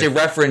playing. It is a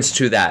reference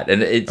to that,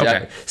 and it's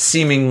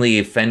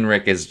seemingly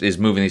Fenric is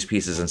moving these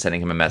pieces and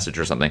sending him a message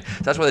or something.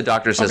 That's why the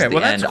Doctor says at the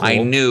end. Cool.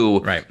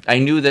 I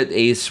knew that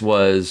Ace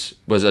was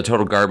a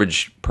total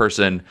garbage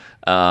person.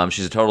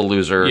 She's a total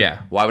loser.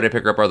 Yeah. Why would I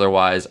pick her up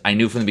otherwise? I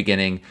knew from the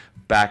beginning.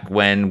 Back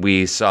when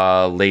we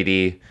saw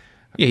Lady.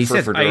 Yeah, he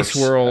said Ice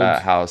World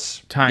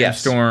house, Time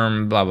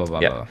Storm, blah blah blah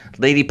blah.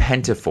 Lady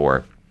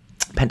Pennyfort.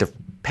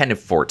 Teddy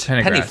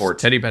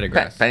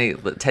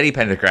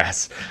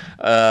Pendergrass.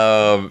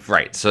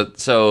 Right.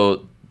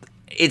 So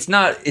it's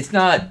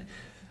not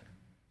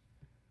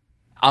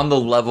on the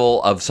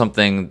level of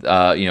something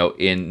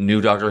in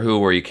New Doctor Who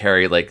where you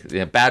carry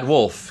Bad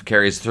Wolf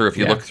carries through. If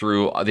you look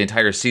through the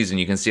entire season,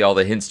 you can see all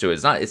the hints to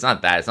it. It's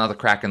not that. It's not the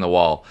crack in the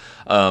wall.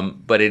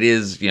 But it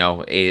is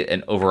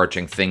an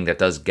overarching thing that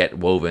does get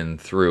woven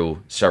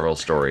through several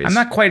stories. I'm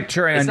not quite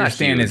sure I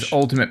understand his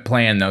ultimate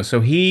plan though.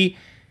 So he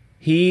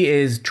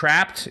is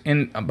trapped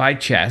by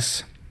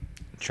chess,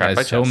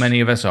 as so many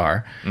of us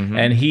are,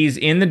 and he's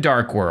in the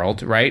dark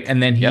world, right?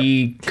 And then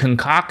he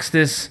concocts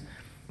this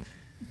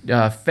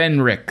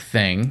Fenric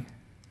thing,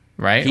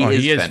 right?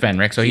 He is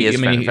Fenric. So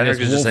Fenric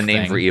is just a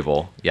name for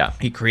evil. Yeah,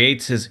 he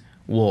creates his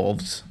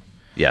wolves.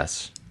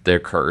 Yes, they're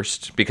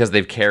cursed because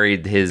they've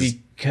carried his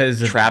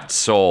trapped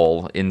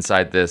soul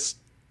inside this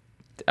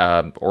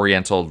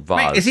Oriental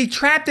vase. Wait, is he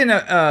trapped in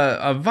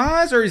a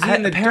vase, or is he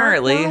in the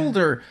dark world,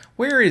 or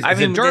where is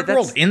the dark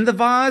world in the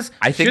vase?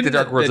 I think the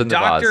dark world's in the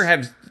vase. The Doctor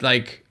have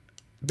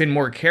been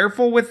more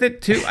careful with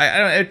it too. I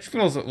don't know, it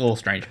feels a little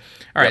strange.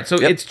 All right, so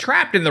it's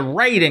trapped in the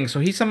writing. So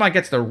he somehow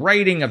gets the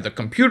writing of the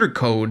computer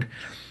code,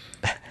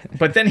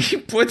 but then he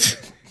puts.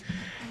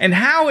 And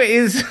how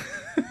is?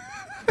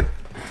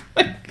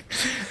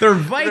 They're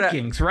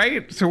Vikings,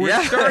 right? So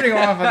we're starting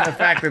off on the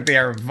fact that they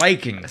are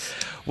Vikings.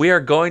 We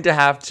are going to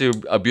have to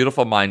a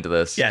beautiful mind to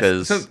this.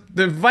 Yes. So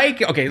the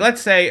Viking. Okay,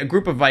 let's say a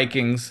group of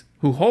Vikings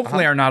who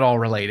hopefully are not all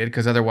related,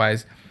 because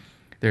otherwise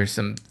there's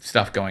some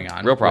stuff going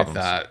on. Real problems.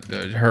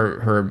 With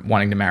her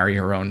wanting to marry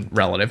her own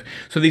relative.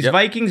 So these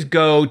Vikings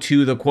go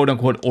to the quote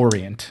unquote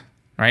Orient,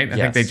 right? I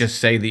think they just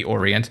say the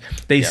Orient.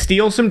 They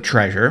steal some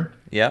treasure.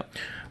 Yeah.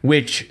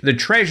 Which the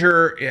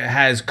treasure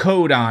has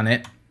code on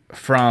it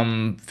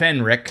from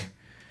Fenric.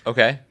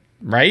 Okay.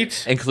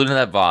 Right? Including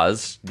that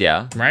vase.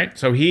 Yeah. Right?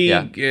 So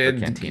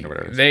canteen or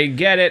whatever. They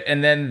get it,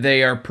 and then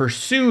they are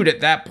pursued at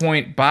that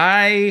point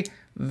by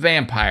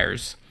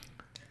vampires,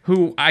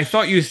 who I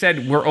thought you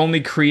said were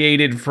only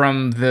created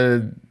from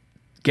the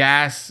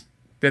gas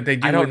that they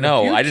do. I don't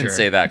know. I didn't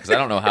say that because I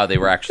don't know how they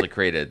were actually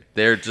created.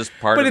 They're just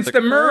part of the But it's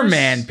the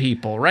merman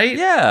people, right?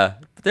 Yeah.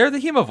 They're the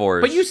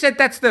hemivores. But you said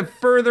that's the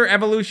further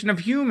evolution of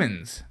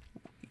humans.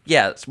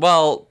 Yes.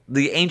 Well,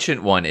 the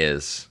ancient one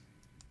is.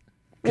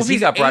 Because he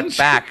got brought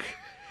back.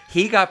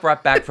 He got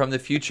brought back from the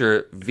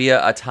future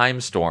via a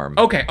time storm.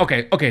 Okay.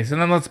 So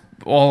then let's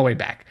all the way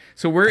back.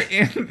 So we're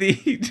in the.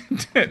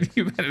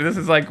 This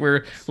is like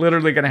we're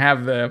literally going to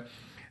have the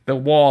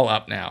wall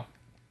up now.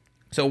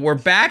 So we're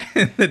back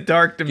in the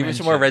dark dimension. Give me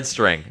some more red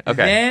string.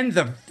 Okay. Then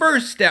the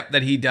first step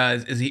that he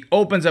does is he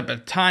opens up a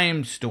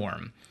time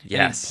storm.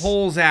 Yes. And he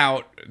pulls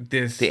out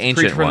this the ancient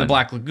creature from one. the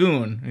Black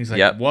Lagoon. And he's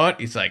like, what?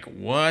 He's like,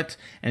 what?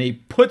 And he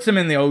puts him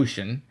in the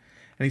ocean.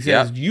 And he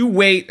says, you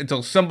wait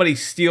until somebody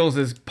steals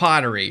his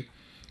pottery.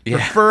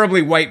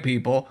 Preferably white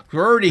people.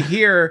 We're already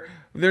here.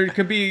 There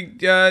could be,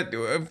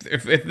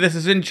 if this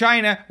is in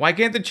China, why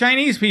can't the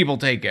Chinese people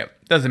take it?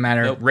 Doesn't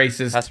matter. Nope.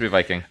 Racist. Has to be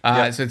Viking.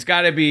 So it's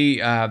got to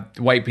be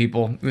white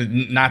people.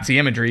 Nazi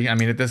imagery. I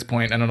mean, at this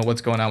point, I don't know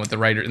what's going on with the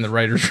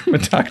writers from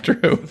Doctor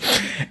Who.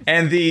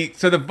 And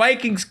so the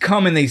Vikings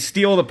come and they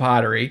steal the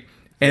pottery.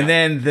 And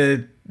then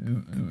the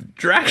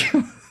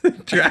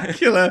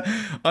Dracula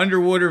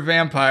underwater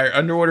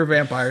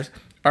vampires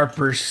are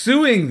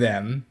pursuing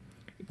them,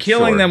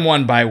 killing them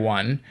one by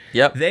one.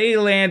 Yep. They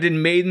land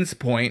in Maiden's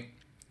Point.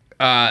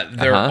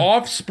 Their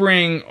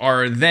offspring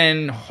are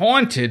then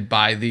haunted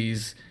by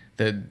these.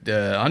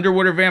 The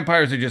underwater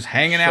vampires are just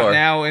hanging out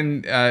now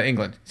in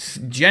England.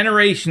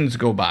 Generations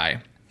go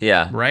by.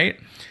 Yeah. Right?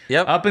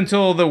 Yep. Up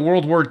until the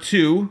World War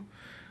II,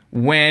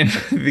 when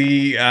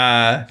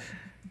the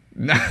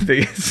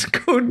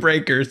code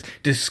breakers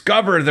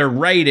discover their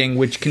writing,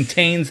 which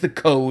contains the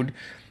code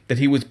that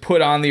he was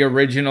put on the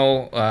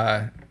original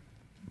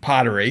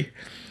pottery.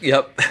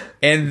 Yep.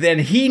 And then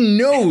he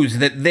knows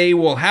that they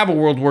will have a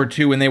World War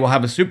II and they will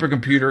have a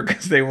supercomputer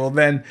because they will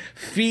then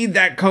feed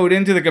that code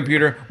into the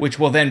computer, which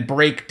will then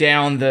break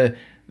down the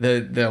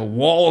the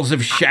walls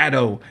of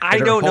shadow. I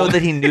don't know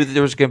that he knew that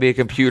there was going to be a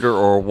computer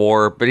or a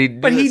war, but he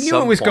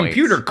knew it was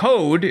computer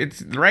code.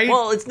 It's right.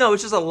 Well, it's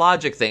just a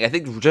logic thing. I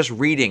think just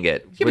reading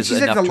it was she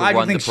says enough a to logic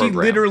run thing. the program. She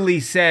literally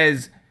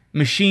says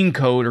machine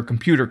code or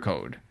computer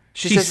code.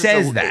 She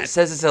says that. It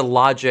says it's a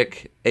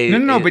logic.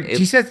 But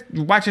she says,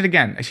 watch it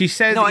again. She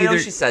says no, I know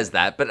she says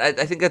that, but I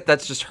think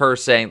that's just her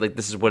saying like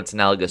this is what it's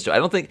analogous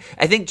to.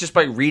 I think just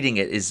by reading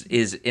it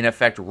is in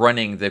effect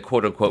running the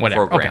quote unquote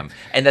program,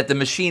 and that the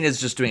machine is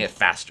just doing it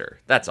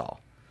faster. That's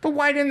all. But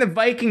why didn't the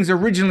Vikings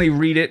originally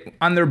read it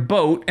on their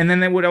boat, and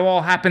then it would have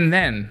all happened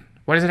then?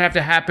 Why does it have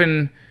to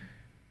happen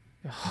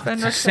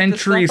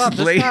centuries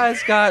later? This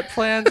guy's got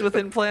plans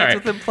within plans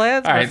within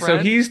plans. All right, so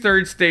he's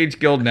third stage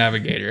guild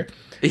navigator.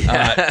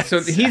 Yes.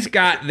 So he's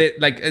got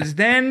that.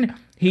 Then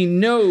he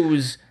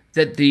knows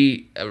that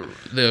the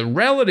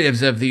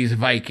relatives of these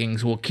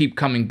Vikings will keep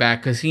coming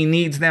back because he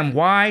needs them.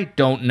 Why?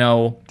 Don't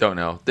know.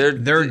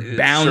 They're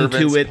bound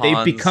to it.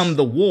 They've become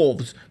the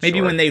wolves.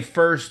 Maybe when they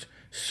first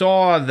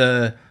saw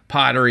the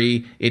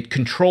pottery, it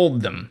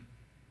controlled them.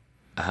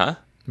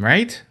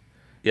 Right?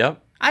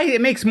 Yep. It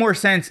makes more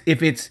sense if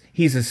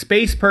he's a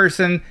space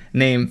person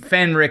named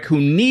Fenric who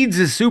needs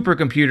a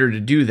supercomputer to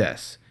do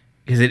this.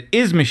 Because it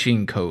is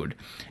machine code.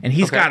 And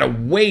he's got to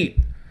wait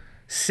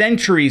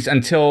centuries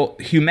until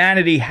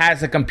humanity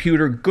has a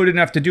computer good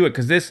enough to do it.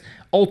 Because this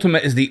Ultima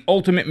is the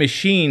ultimate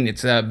machine.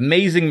 It's an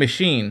amazing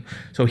machine.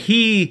 So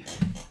he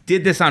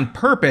did this on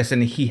purpose,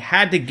 and he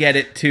had to get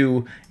it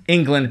to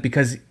England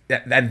because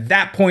at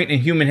that point in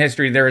human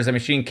history, there is a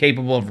machine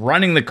capable of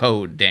running the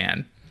code,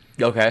 Dan.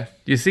 Okay.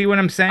 You see what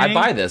I'm saying? I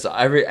buy this.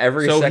 Every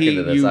second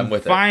of this, I'm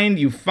with it.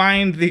 You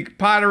find the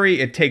pottery.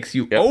 It takes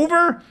you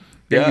over.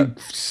 Then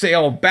you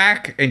sail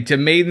back into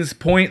Maiden's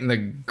Point, and the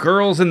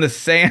girls in the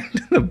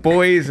sand, the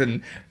boys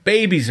and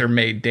babies are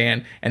made,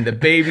 Dan, and the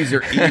babies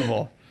are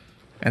evil.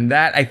 And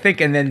that, I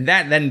think, and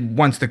then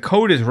once the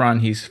code is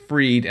run, he's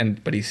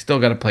freed, but he's still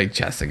got to play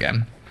chess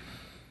again.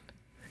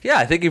 Yeah,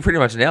 I think you pretty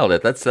much nailed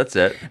it. That's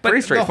it. But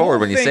pretty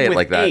straightforward when you say it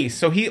like that. Ace,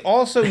 so he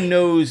also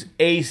knows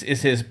Ace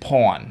is his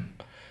pawn.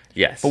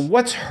 Yes. But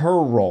what's her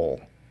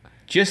role?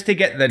 Just to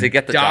get the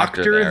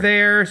doctor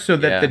there so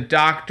that the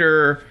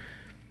doctor...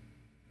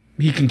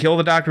 He can kill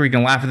the doctor, he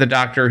can laugh at the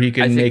doctor, he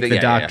can make the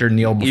doctor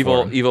kneel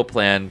before him. Evil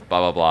plan,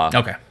 blah, blah, blah.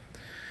 Okay.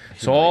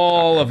 So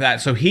all of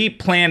that. So he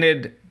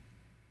planted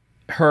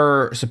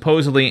her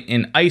supposedly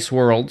in Ice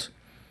World.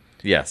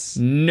 Yes.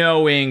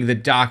 Knowing the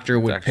doctor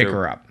would pick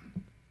her up.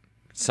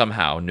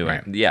 Somehow knew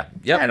it. Yeah.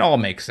 Yep. That all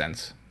makes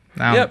sense.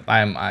 Now,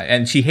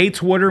 and she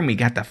hates water, and we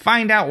got to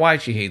find out why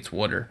she hates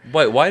water.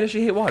 Wait, why does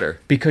she hate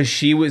water? Because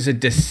she was a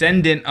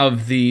descendant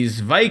of these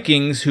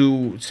Vikings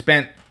who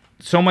spent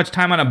so much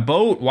time on a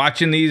boat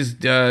watching these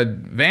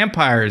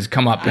vampires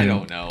come up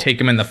and take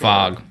them in the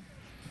fog.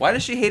 Why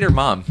does she hate her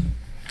mom?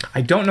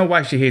 I don't know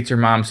why she hates her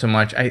mom so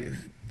much.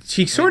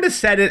 She sort of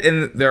said it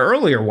in the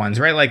earlier ones,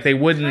 right? Like they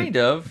wouldn't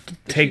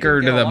take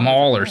her to the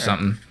mall or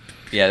something.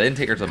 Yeah, they didn't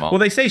take her to the mall. Well,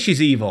 they say she's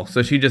evil,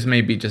 so she just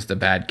may be just a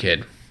bad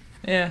kid.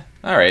 Yeah,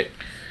 all right.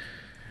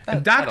 The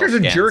doctor's a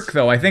jerk,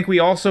 though. I think we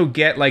also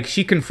get,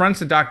 she confronts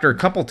the doctor a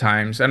couple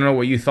times. I don't know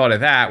what you thought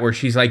of that, where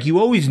she's like, you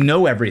always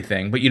know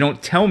everything, but you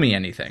don't tell me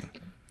anything.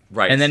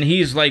 Right. And then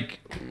he's like,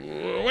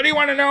 what do you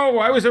want to know?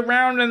 I was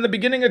around in the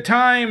beginning of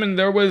time, and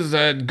there was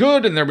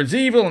good, and there was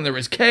evil, and there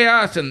was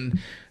chaos, and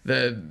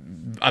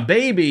a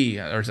baby,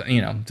 or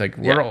it's like,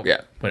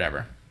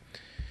 whatever.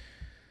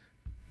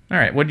 All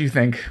right, what do you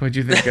think? What do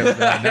you think of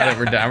that? Now that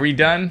we're done? Are we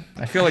done?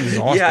 I feel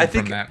exhausted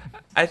from that.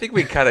 I think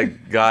we kind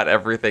of got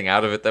everything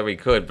out of it that we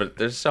could, but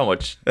there's so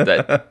much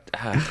that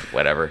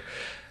whatever.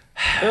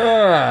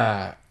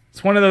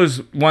 It's one of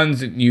those ones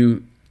that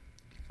you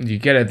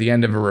get at the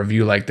end of a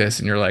review like this,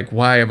 and you're like,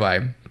 why have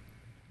I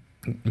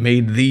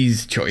made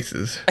these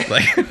choices?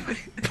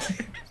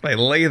 I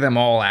lay them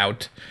all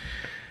out.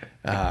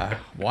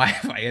 Why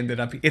have I ended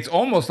up? It's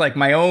almost like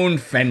my own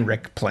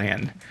Fenric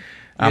plan.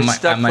 You're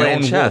stuck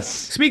playing chess.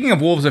 Speaking of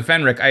Wolves of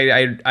Fenric,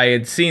 I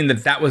had seen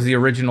that was the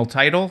original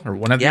title, or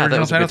one of the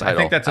original titles. I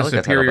think that's a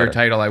superior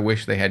title. I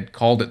wish they had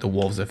called it the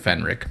Wolves of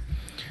Fenric.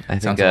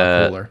 It sounds a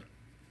lot cooler.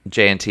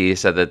 J&T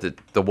said that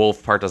the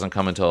wolf part doesn't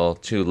come until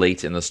too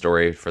late in the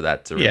story for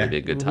that to really be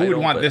a good title. Who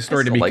would want this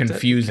story to be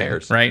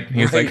confusing, right?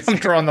 He's like, I'm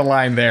drawing the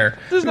line there.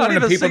 There's not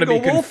even people to be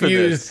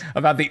confused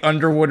about the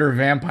underwater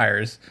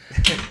vampires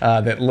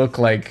that look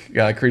like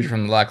Creature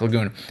from the Black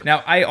Lagoon.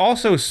 Now, I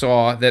also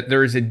saw that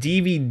there is a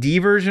DVD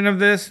version of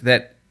this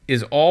that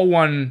is all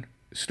one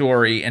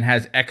story and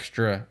has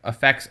extra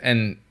effects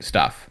and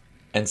stuff.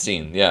 And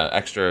scene,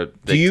 extra.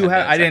 Do you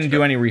have? I didn't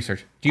do any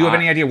research. Do you have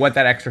any idea what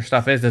that extra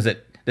stuff is?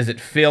 Does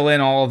it fill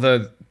in all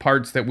the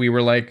parts that we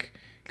were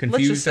confused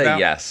Let's just say about?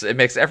 yes. It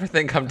makes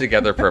everything come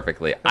together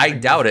perfectly. I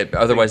doubt it.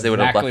 Otherwise, they would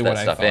have left that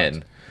stuff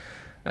in.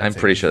 I'm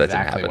pretty sure that didn't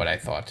happen. Exactly what I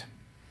thought.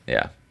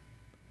 Yeah.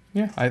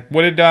 Yeah.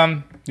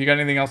 You got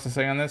anything else to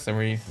say on this? Are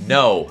we?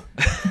 No.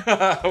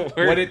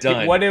 We're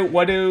done.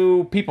 What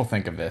do people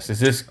think of this? Is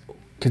this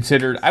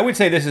considered? I would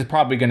say this is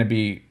probably going to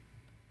be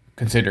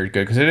considered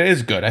good because it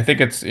is good. I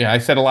think it's. I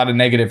said a lot of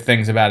negative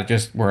things about it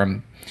just where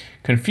I'm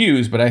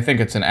confused, but I think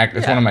it's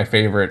It's one of my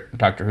favorite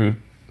Doctor Who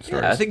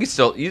stories. Yeah, I think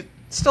you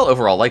still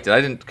overall liked it.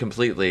 I didn't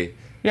completely.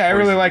 Yeah, I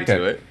really liked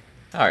it.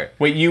 All right.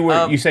 Wait,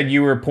 you said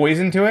you were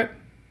poisoned to it?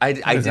 I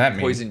did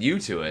poison you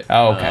to it.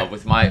 Oh, okay.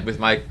 With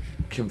my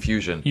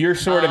confusion. You're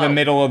sort of a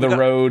middle of the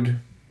road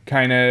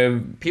kind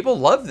of. People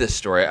love this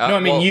story. No, I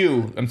mean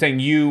you. I'm saying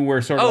you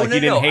were sort of you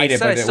didn't hate it,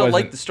 but I still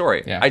liked the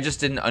story. Yeah. I just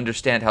didn't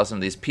understand how some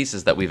of these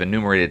pieces that we've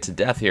enumerated to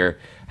death here,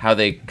 how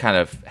they kind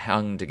of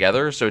hung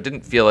together. So it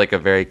didn't feel like a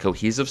very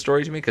cohesive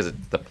story to me because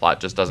the plot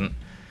just doesn't.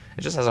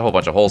 It just has a whole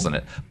bunch of holes in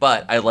it.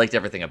 But I liked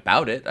everything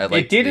about it.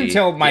 It did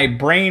until my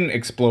brain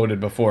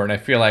exploded before, and I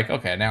feel like,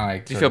 okay, now I...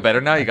 Do you feel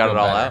better now? You got it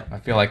all out? I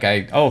feel like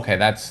okay,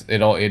 that's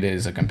it. It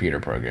is a computer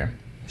program.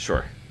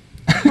 Sure.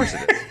 Of course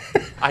it is.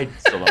 I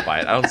still don't buy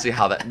it. I don't see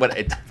how that... But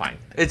it's fine.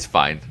 It's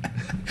fine.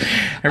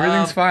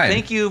 Everything's fine.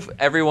 Thank you,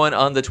 everyone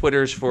on the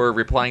Twitters, for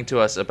replying to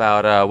us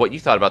about what you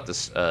thought about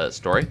this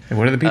story. And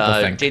what do the people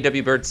think?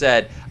 J.W. Bird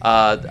said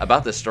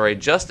about this story,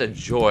 just a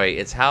joy.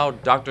 It's how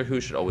Doctor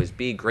Who should always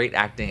be. Great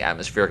acting,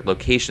 atmospheric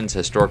locations,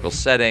 historical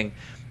setting,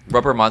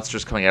 rubber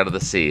monsters coming out of the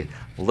sea.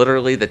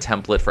 Literally the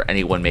template for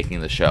anyone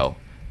making the show.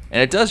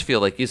 And it does feel,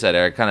 like you said,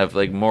 Eric, kind of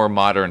like more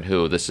modern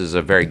Who. This is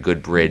a very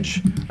good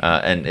bridge.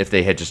 And if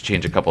they had just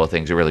changed a couple of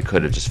things, it really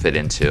could have just fit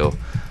into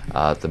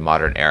the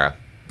modern era.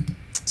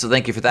 So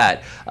thank you for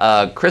that.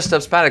 Chris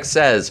Stubbs-Paddock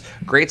says,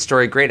 great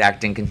story, great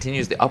acting,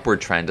 continues the upward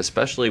trend,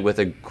 especially with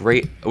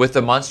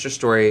the monster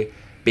story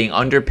being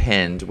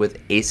underpinned with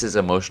Ace's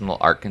emotional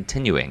arc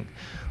continuing.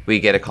 We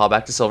get a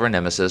callback to Silver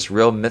Nemesis,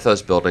 real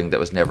mythos building that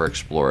was never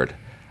explored.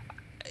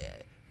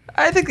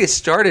 I think they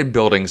started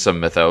building some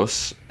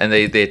mythos, and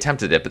they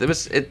attempted it, but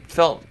it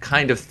felt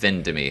kind of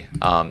thin to me.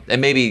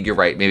 And maybe you're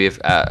right. Maybe if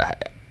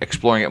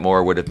exploring it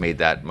more would have made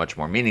that much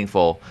more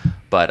meaningful.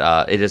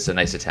 But it is a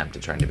nice attempt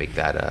at trying to make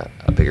that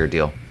a bigger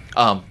deal.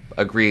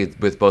 Agree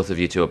with both of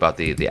you two about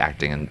the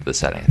acting and the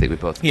setting. I think we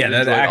both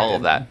enjoyed all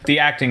of that. The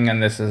acting on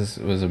this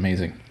was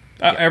amazing.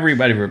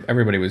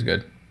 Everybody was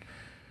good.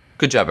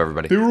 Good job,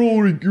 everybody. They were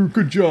all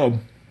good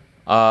job.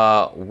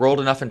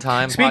 World Enough in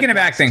Time. Speaking of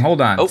acting,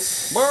 hold on. Oh.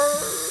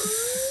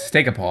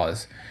 Take a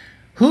pause.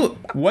 Who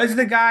was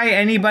the guy?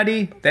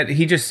 Anybody that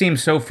he just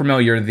seems so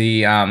familiar?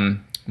 The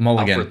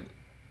Mulligan.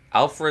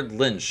 Alfred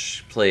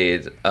Lynch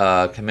played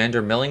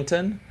Commander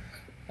Millington.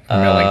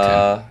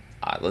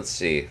 Let's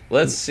see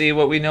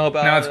what we know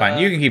about. No, it's fine.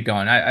 You can keep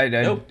going. I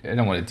Nope. I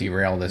don't want to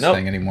derail this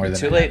thing any more than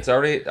too late. It's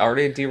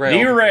already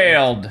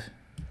derailed.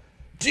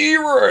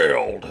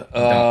 Derailed.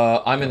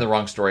 I'm in the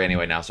wrong story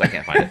anyway now, so I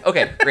can't find it.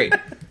 Okay, great.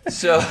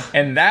 So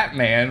and that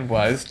man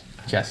was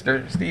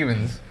Chester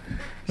Stevens.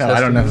 No,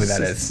 I don't know who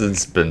that is.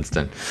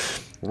 Spinston.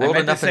 World I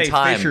meant Enough to say in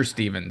Time. Fisher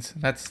Stevens.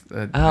 That's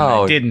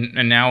Oh. I didn't,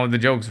 and now the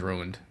joke's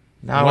ruined.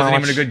 No, It wasn't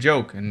even a good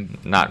joke,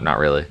 and Not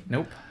really.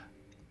 nope.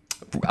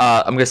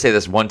 I'm gonna say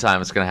this one time.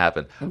 It's gonna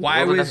happen.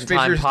 Why World was Enough in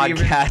Time Fisher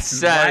podcast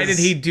Stevens?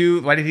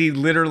 says, Why did he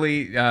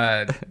literally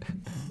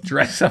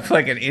dress up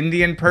like an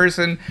Indian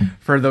person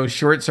for those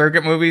short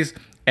circuit movies?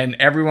 And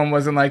everyone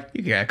wasn't like,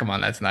 yeah, come on,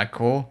 that's not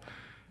cool.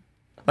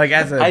 Like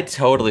I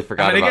totally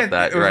forgot about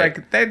that. It was right.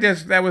 like they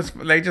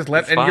just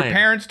left, and your fine.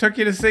 parents took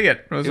you to see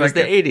it. It was It was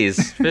the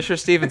 80s. Fisher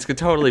Stevens could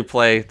totally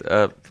play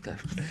a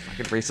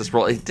fucking racist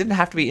role. It didn't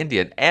have to be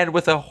Indian, and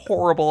with a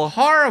horrible,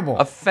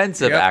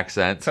 offensive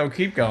accent. So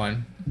keep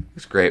going.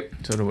 It's great.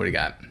 So what do you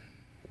got?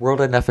 World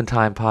Enough in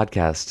Time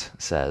podcast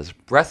says,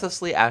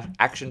 breathlessly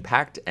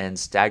action-packed and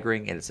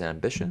staggering in its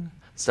ambition.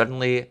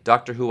 Suddenly,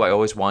 Doctor Who I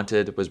always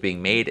wanted was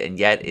being made, and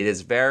yet it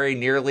is very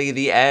nearly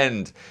the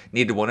end.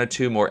 Needed one or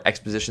two more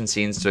exposition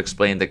scenes to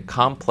explain the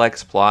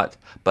complex plot,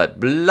 but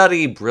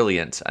bloody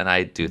brilliant. And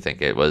I do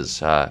think it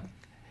was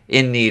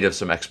in need of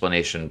some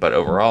explanation, but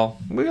overall,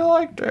 we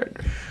liked it.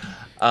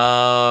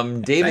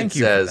 David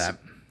says,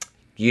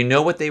 you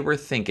know what they were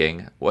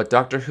thinking. What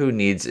Doctor Who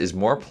needs is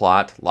more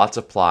plot, lots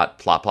of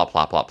plot.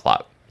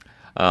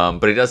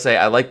 But he does say,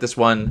 I like this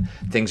one.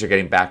 Things are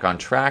getting back on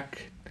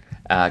track.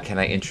 Can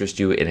I interest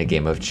you in a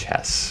game of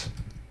chess?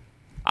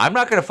 I'm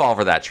not going to fall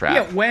for that trap.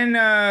 Yeah, when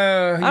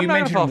you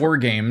mentioned War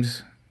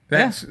Games,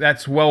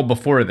 that's well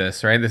before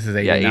this, right? This is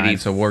 89,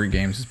 so War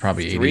Games is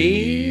probably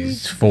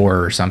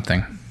 84 or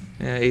something.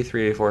 Yeah,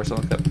 83, 84,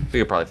 something like that. We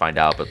could probably find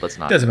out, but let's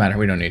not. Doesn't matter.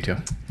 We don't need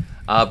to.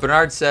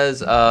 Bernard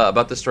says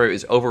about the story, it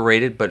was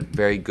overrated, but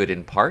very good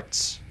in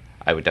parts.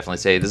 I would definitely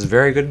say this is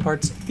very good in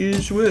parts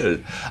as well.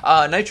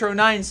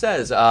 Nitro9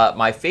 says,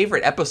 my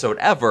favorite episode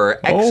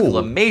ever!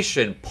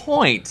 Exclamation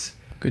point!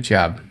 Good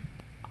job.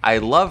 I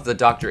love the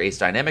Dr. Ace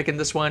dynamic in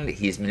this one.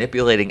 He's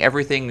manipulating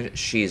everything.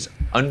 She's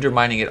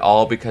undermining it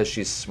all because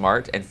she's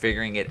smart and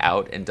figuring it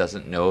out and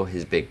doesn't know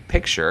his big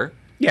picture.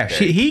 Yeah,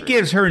 he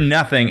gives her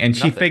nothing, and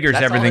she figures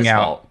everything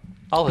out.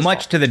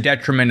 Much to the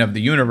detriment of the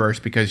universe,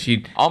 because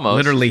she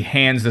literally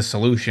hands the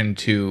solution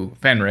to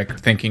Fenric,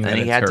 thinking that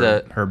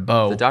it's her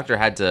bow. The Doctor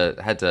had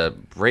to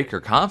break her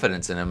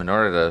confidence in him in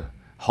order to.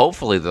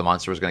 Hopefully, the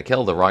monster was going to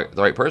kill the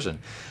right person.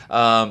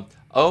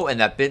 And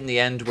that bit in the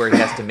end where he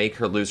has to make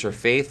her lose her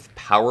faith,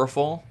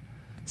 powerful.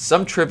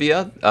 Some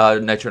trivia,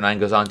 Nitro 9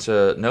 goes on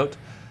to note,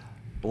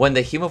 when the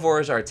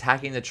Hemivores are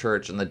attacking the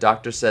church and the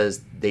Doctor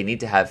says they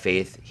need to have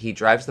faith, he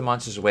drives the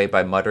monsters away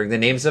by muttering the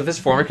names of his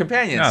former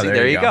companions. Oh, See,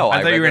 there you go.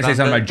 I thought you were going to say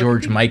something about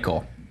George Wikipedia.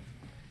 Michael.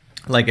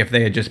 Like if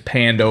they had just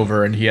panned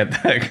over and he had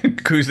the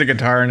acoustic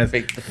guitar and his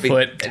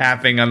foot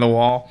tapping on the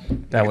wall.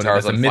 That would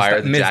have been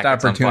a missed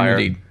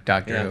opportunity,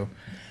 Doctor Who.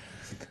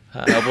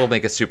 We'll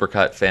make a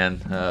supercut fan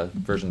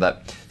version of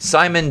that.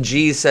 Simon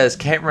G says,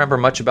 can't remember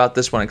much about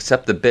this one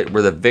except the bit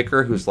where the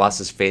vicar who's lost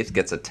his faith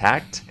gets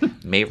attacked.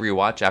 May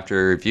rewatch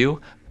after a review.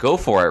 Go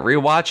for it.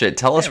 Rewatch it.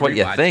 Tell us what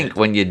you think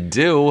when you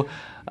do.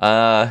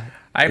 For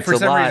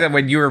some reason,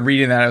 when you were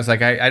reading that, I was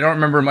like, I don't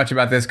remember much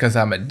about this because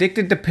I'm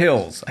addicted to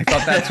pills. I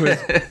thought that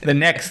was the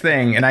next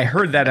thing, and I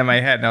heard that in my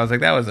head, and I was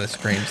like, that was a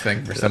strange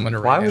thing for someone to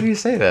write. Why would he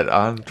say that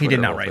on Twitter? He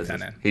did not write that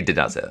in. He did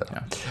not say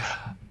that.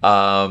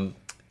 No.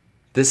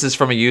 This is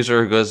from a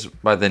user who goes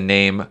by the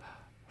name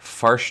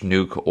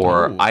Farshnuke,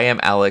 or I am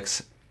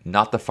Alex,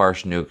 not the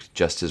Farshnuke,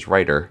 just his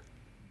writer.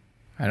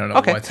 I don't know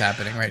what's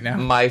happening right now.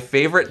 My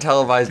favorite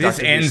televised this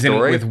Doctor Who ends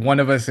story. with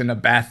one of us in a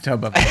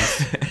bathtub of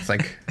ice. It's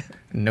like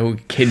no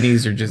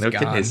kidneys are just gone.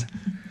 Kidneys.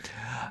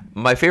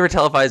 My favorite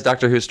televised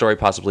Doctor Who story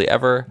possibly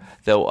ever,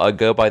 though I'll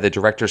go by the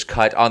director's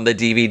cut on the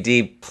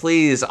DVD.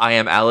 Please, I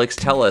am Alex,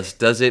 tell us,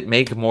 does it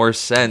make more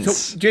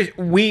sense? So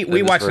we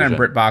watched it on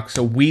BritBox,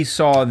 so we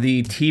saw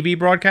the TV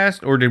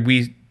broadcast, or did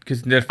we,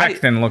 because the effects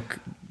didn't look...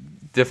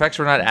 The effects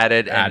were not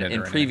added, and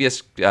in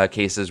previous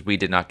cases, we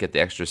did not get the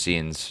extra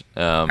scenes,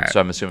 so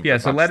I'm assuming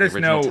so let us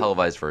know,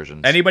 televised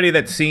versions. Anybody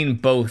that's seen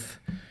both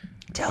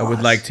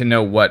would like to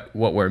know what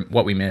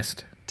we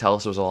missed. Tell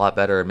us it was a lot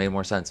better, it made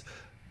more sense.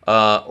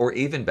 Or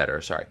even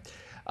better, sorry.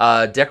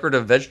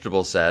 Decorative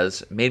Vegetable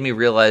says, made me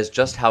realize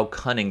just how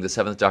cunning the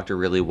Seventh Doctor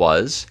really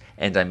was,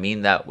 and I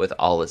mean that with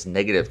all its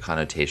negative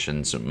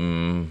connotations.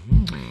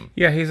 Mm-hmm.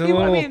 Yeah, he's a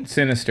little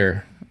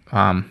sinister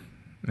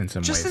in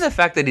some ways. Just in the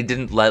fact that he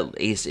didn't let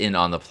Ace in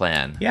on the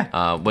plan.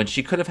 Yeah. When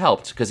she could have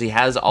helped, because he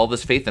has all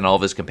this faith in all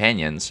of his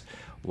companions.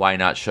 Why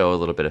not show a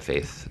little bit of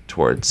faith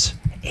towards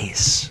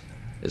Ace?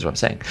 Is what I'm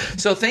saying.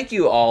 So thank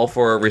you all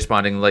for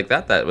responding like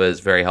that. That was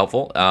very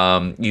helpful.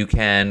 You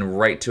can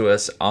write to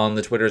us on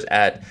the Twitters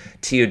at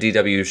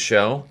TODW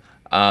Show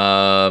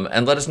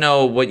and let us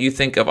know what you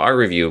think of our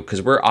review,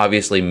 because we're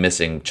obviously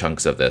missing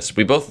chunks of this.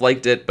 We both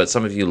liked it, but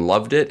some of you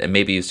loved it, and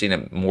maybe you've seen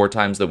it more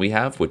times than we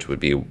have, which would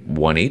be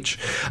one each.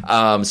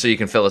 So you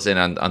can fill us in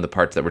on the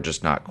parts that we're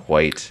just not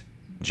quite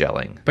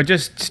gelling. But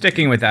just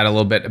sticking with that a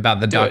little bit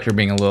about the Doctor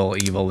being a little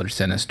evil or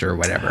sinister or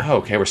whatever.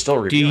 Okay, we're still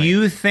reviewing. Do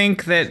you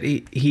think that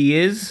he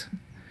is?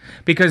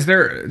 Because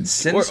they're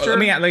sinister.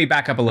 Let me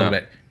back up a little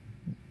bit.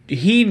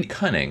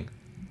 Cunning.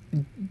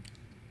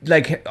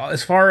 Like,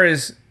 as far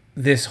as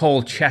this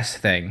whole chess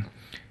thing,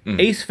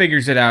 Ace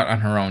figures it out on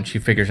her own. She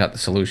figures out the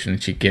solution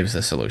and she gives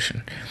the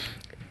solution.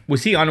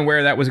 Was he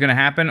unaware that was going to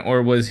happen,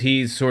 or was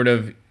he sort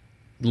of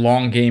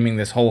long gaming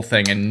this whole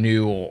thing and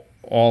knew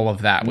all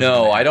of that?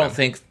 No, I don't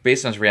think,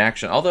 based on his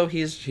reaction, although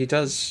he is pretty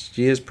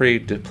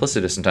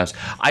duplicitous sometimes,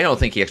 I don't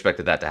think he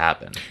expected that to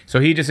happen. So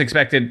he just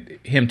expected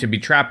him to be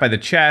trapped by the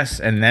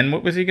chess, and then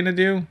what was he going to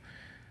do?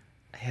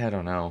 Yeah, I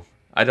don't know.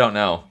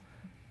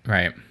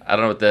 Right. I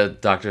don't know what the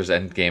Doctor's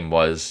end game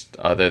was,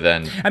 other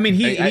than... I mean,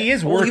 he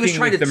is working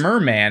with the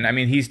merman. I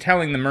mean, he's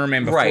telling the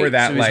merman before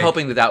that, so he was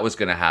hoping that was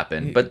going to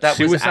happen. But that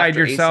suicide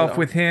was yourself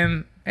with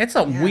him. It's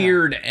a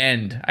weird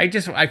end. I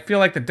feel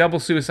like the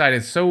double suicide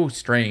is so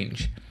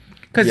strange.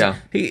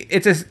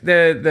 Because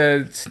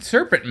the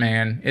Serpent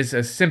Man is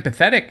a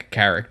sympathetic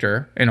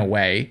character in a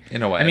way.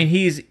 I mean,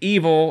 he's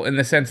evil in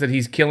the sense that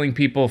he's killing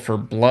people for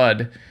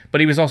blood,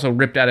 but he was also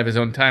ripped out of his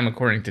own time,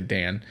 according to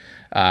Dan,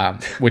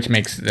 which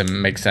makes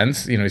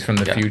sense. You know, he's from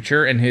the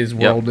future, and his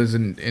world is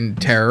in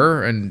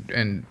terror,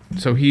 and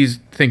so he's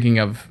thinking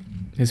of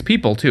his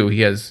people too.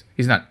 He's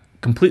not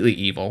completely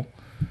evil,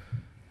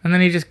 and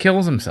then he just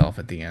kills himself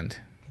at the end.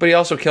 But he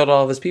also killed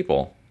all of his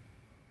people.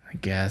 I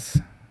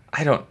guess.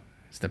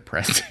 It's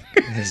depressing.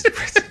 It's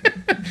depressing.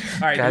 All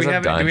right, Guys, do we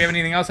have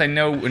anything else?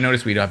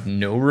 Notice we have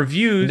no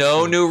reviews.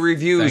 No new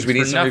reviews. Thanks we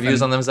need some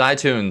reviews on them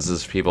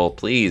iTunes, people,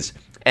 please.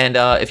 And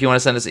if you want to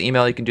send us an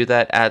email, you can do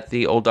that at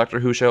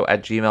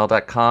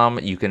theolddoctorwhoshow@gmail.com.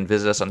 You can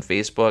visit us on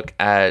Facebook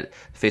at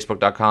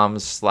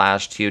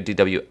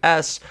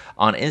facebook.com/TODWS,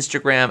 on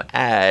Instagram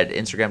at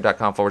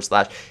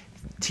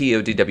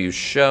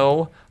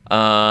instagram.com/TODWshow.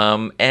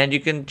 And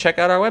you can check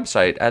out our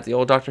website at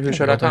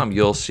theolddoctorwhoshow.com.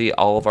 You'll see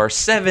all of our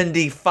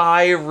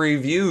 75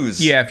 reviews.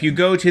 Yeah, if you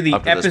go to the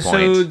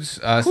episodes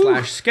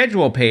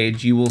 /schedule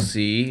page, you will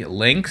see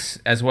links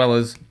as well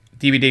as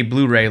DVD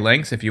Blu-ray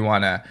links. If you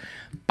want to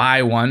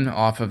buy one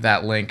off of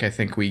that link, I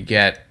think we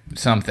get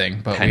something,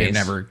 but we have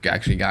never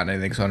actually gotten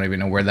anything, so I don't even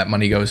know where that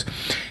money goes.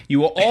 You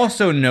will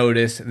also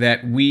notice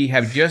that we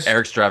have just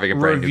Eric's driving a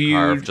brand new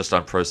car just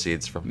on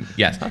proceeds from...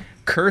 Yes.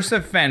 Curse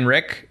of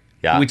Fenric.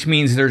 Yeah. Which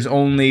means there's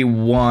only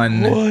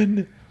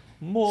one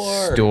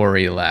more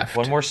story left.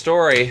 One more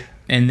story.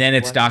 And then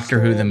it's Doctor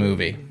Who the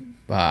movie.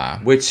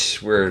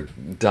 Which we're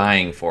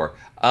dying for.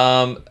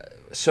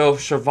 So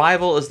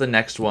Survival is the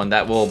next one.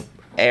 That will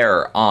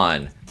air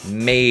on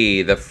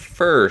May the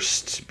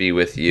 1st be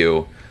with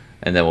you.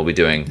 And then we'll be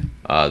doing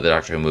the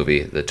Doctor Who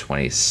movie the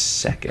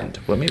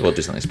 22nd. Well, maybe we'll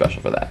do something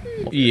special for that.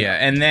 Yeah,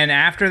 and then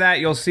after that,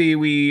 you'll see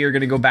we are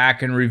going to go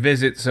back and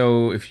revisit.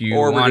 So if you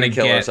want to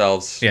kill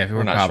ourselves, yeah,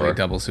 we're probably sure.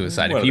 double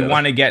suicide. If you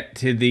want to get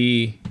to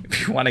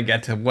if you want to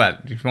get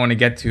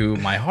to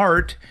my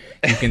heart,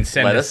 you can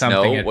send us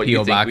something at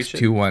PO Box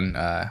 21.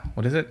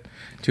 What is it?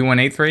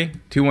 2183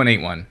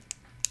 2181.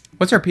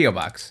 What's our PO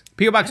Box?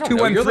 PO Box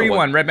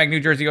 2131, Red Bank, New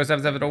Jersey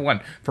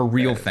 07701 for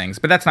real things.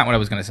 But that's not what I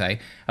was going to say.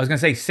 I was going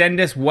to say send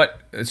us what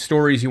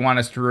stories you want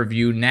us to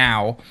review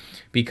now,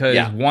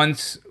 because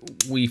once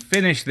we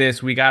finish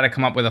this, we got to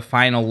come up with a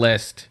final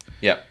list.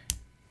 Yep.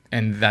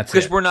 And that's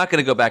because we're not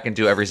going to go back and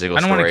do every single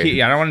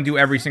story. I don't want to do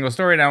every single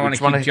story. And I don't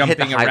want to keep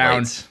jumping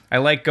around. I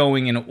like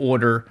going in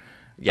order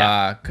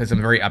because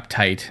I'm very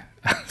uptight.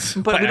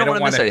 But we don't want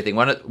to miss anything.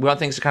 We want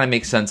things to kind of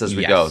make sense as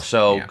we go.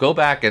 So go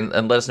back and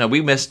let us know.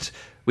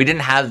 We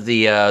didn't have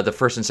the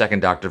first and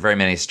second Doctor, very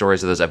many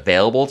stories of those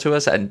available to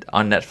us on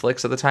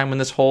Netflix at the time when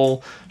this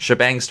whole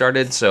shebang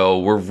started. So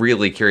we're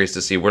really curious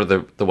to see what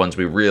are the ones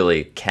we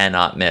really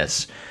cannot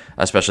miss,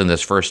 especially in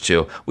this first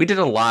two. We did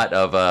a lot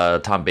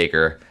of Tom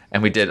Baker,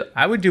 and we did.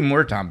 I would do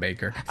more Tom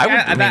Baker.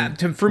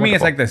 For me,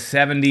 it's like the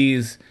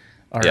 70s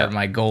are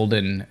my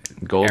golden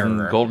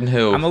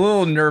Who. I'm a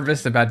little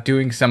nervous about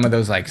doing some of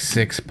those like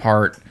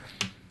 6-part.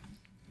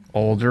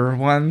 Older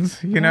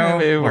ones, you know.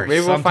 Maybe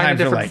we'll find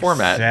a different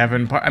format.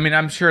 7-part. I mean,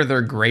 I'm sure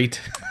they're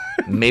great.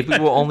 Maybe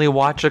we'll only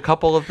watch a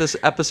couple of this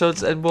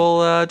episodes and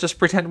we'll just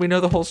pretend we know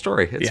the whole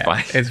story. It's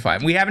fine. It's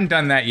fine. We haven't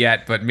done that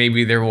yet, but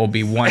maybe there will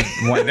be one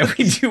that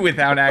we do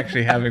without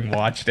actually having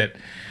watched it.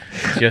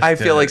 I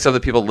feel like some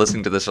of the people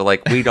listening to this are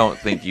like, we don't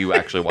think you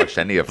actually watched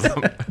any of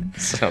them.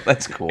 So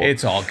that's cool.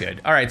 It's all good.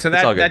 All right, so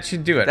that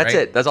should do it. That's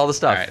right? it. That's all the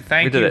stuff. All right,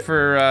 thank you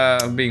for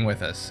being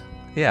with us.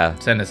 Yeah.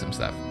 Send us some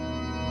stuff.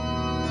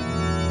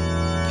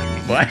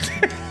 What?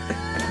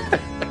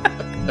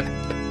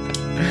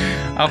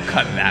 I'll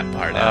cut that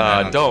part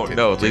out.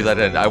 Leave that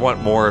in. I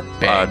want more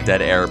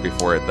dead air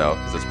before it, though,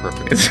 because it's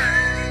perfect.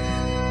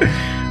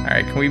 All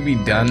right, can we be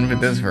done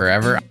with this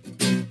forever?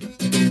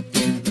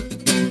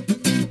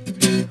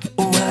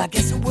 Well, I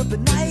guess it would be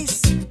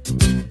nice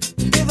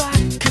if I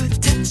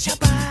could touch your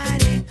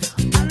body.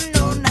 I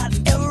know not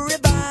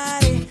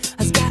everybody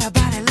has got a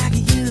body like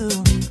you,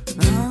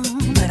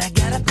 but I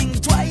gotta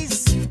think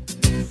twice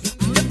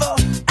before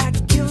I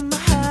give my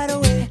heart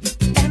away.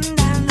 And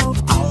I know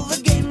all the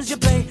games you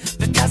play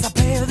because I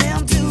play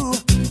them too.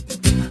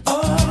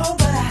 Oh,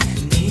 but I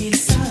need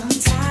some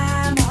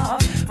time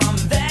off from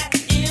that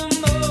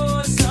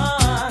emotion.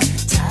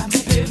 Time to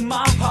pick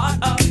my heart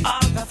up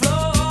off the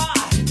floor.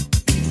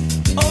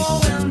 Oh,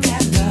 when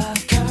that love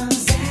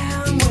comes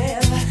down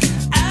with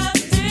a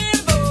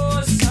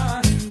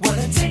devotion. Well,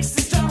 it takes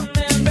a strong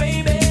man,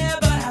 baby,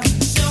 but I'm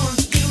showing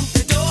you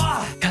the door.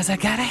 'Cause I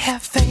gotta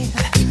have faith.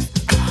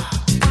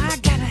 I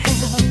gotta have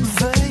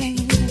faith.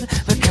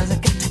 Because I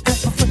got to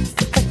have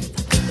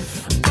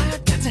faith. I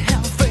got to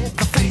have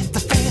faith.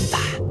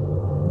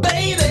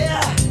 Baby,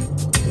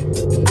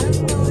 I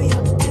know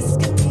you're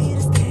asking me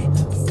to stay.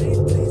 Say,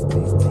 please,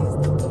 please, please.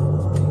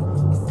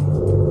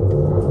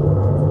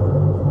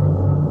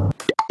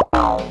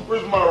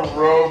 Where's my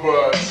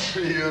robot?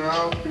 You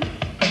know?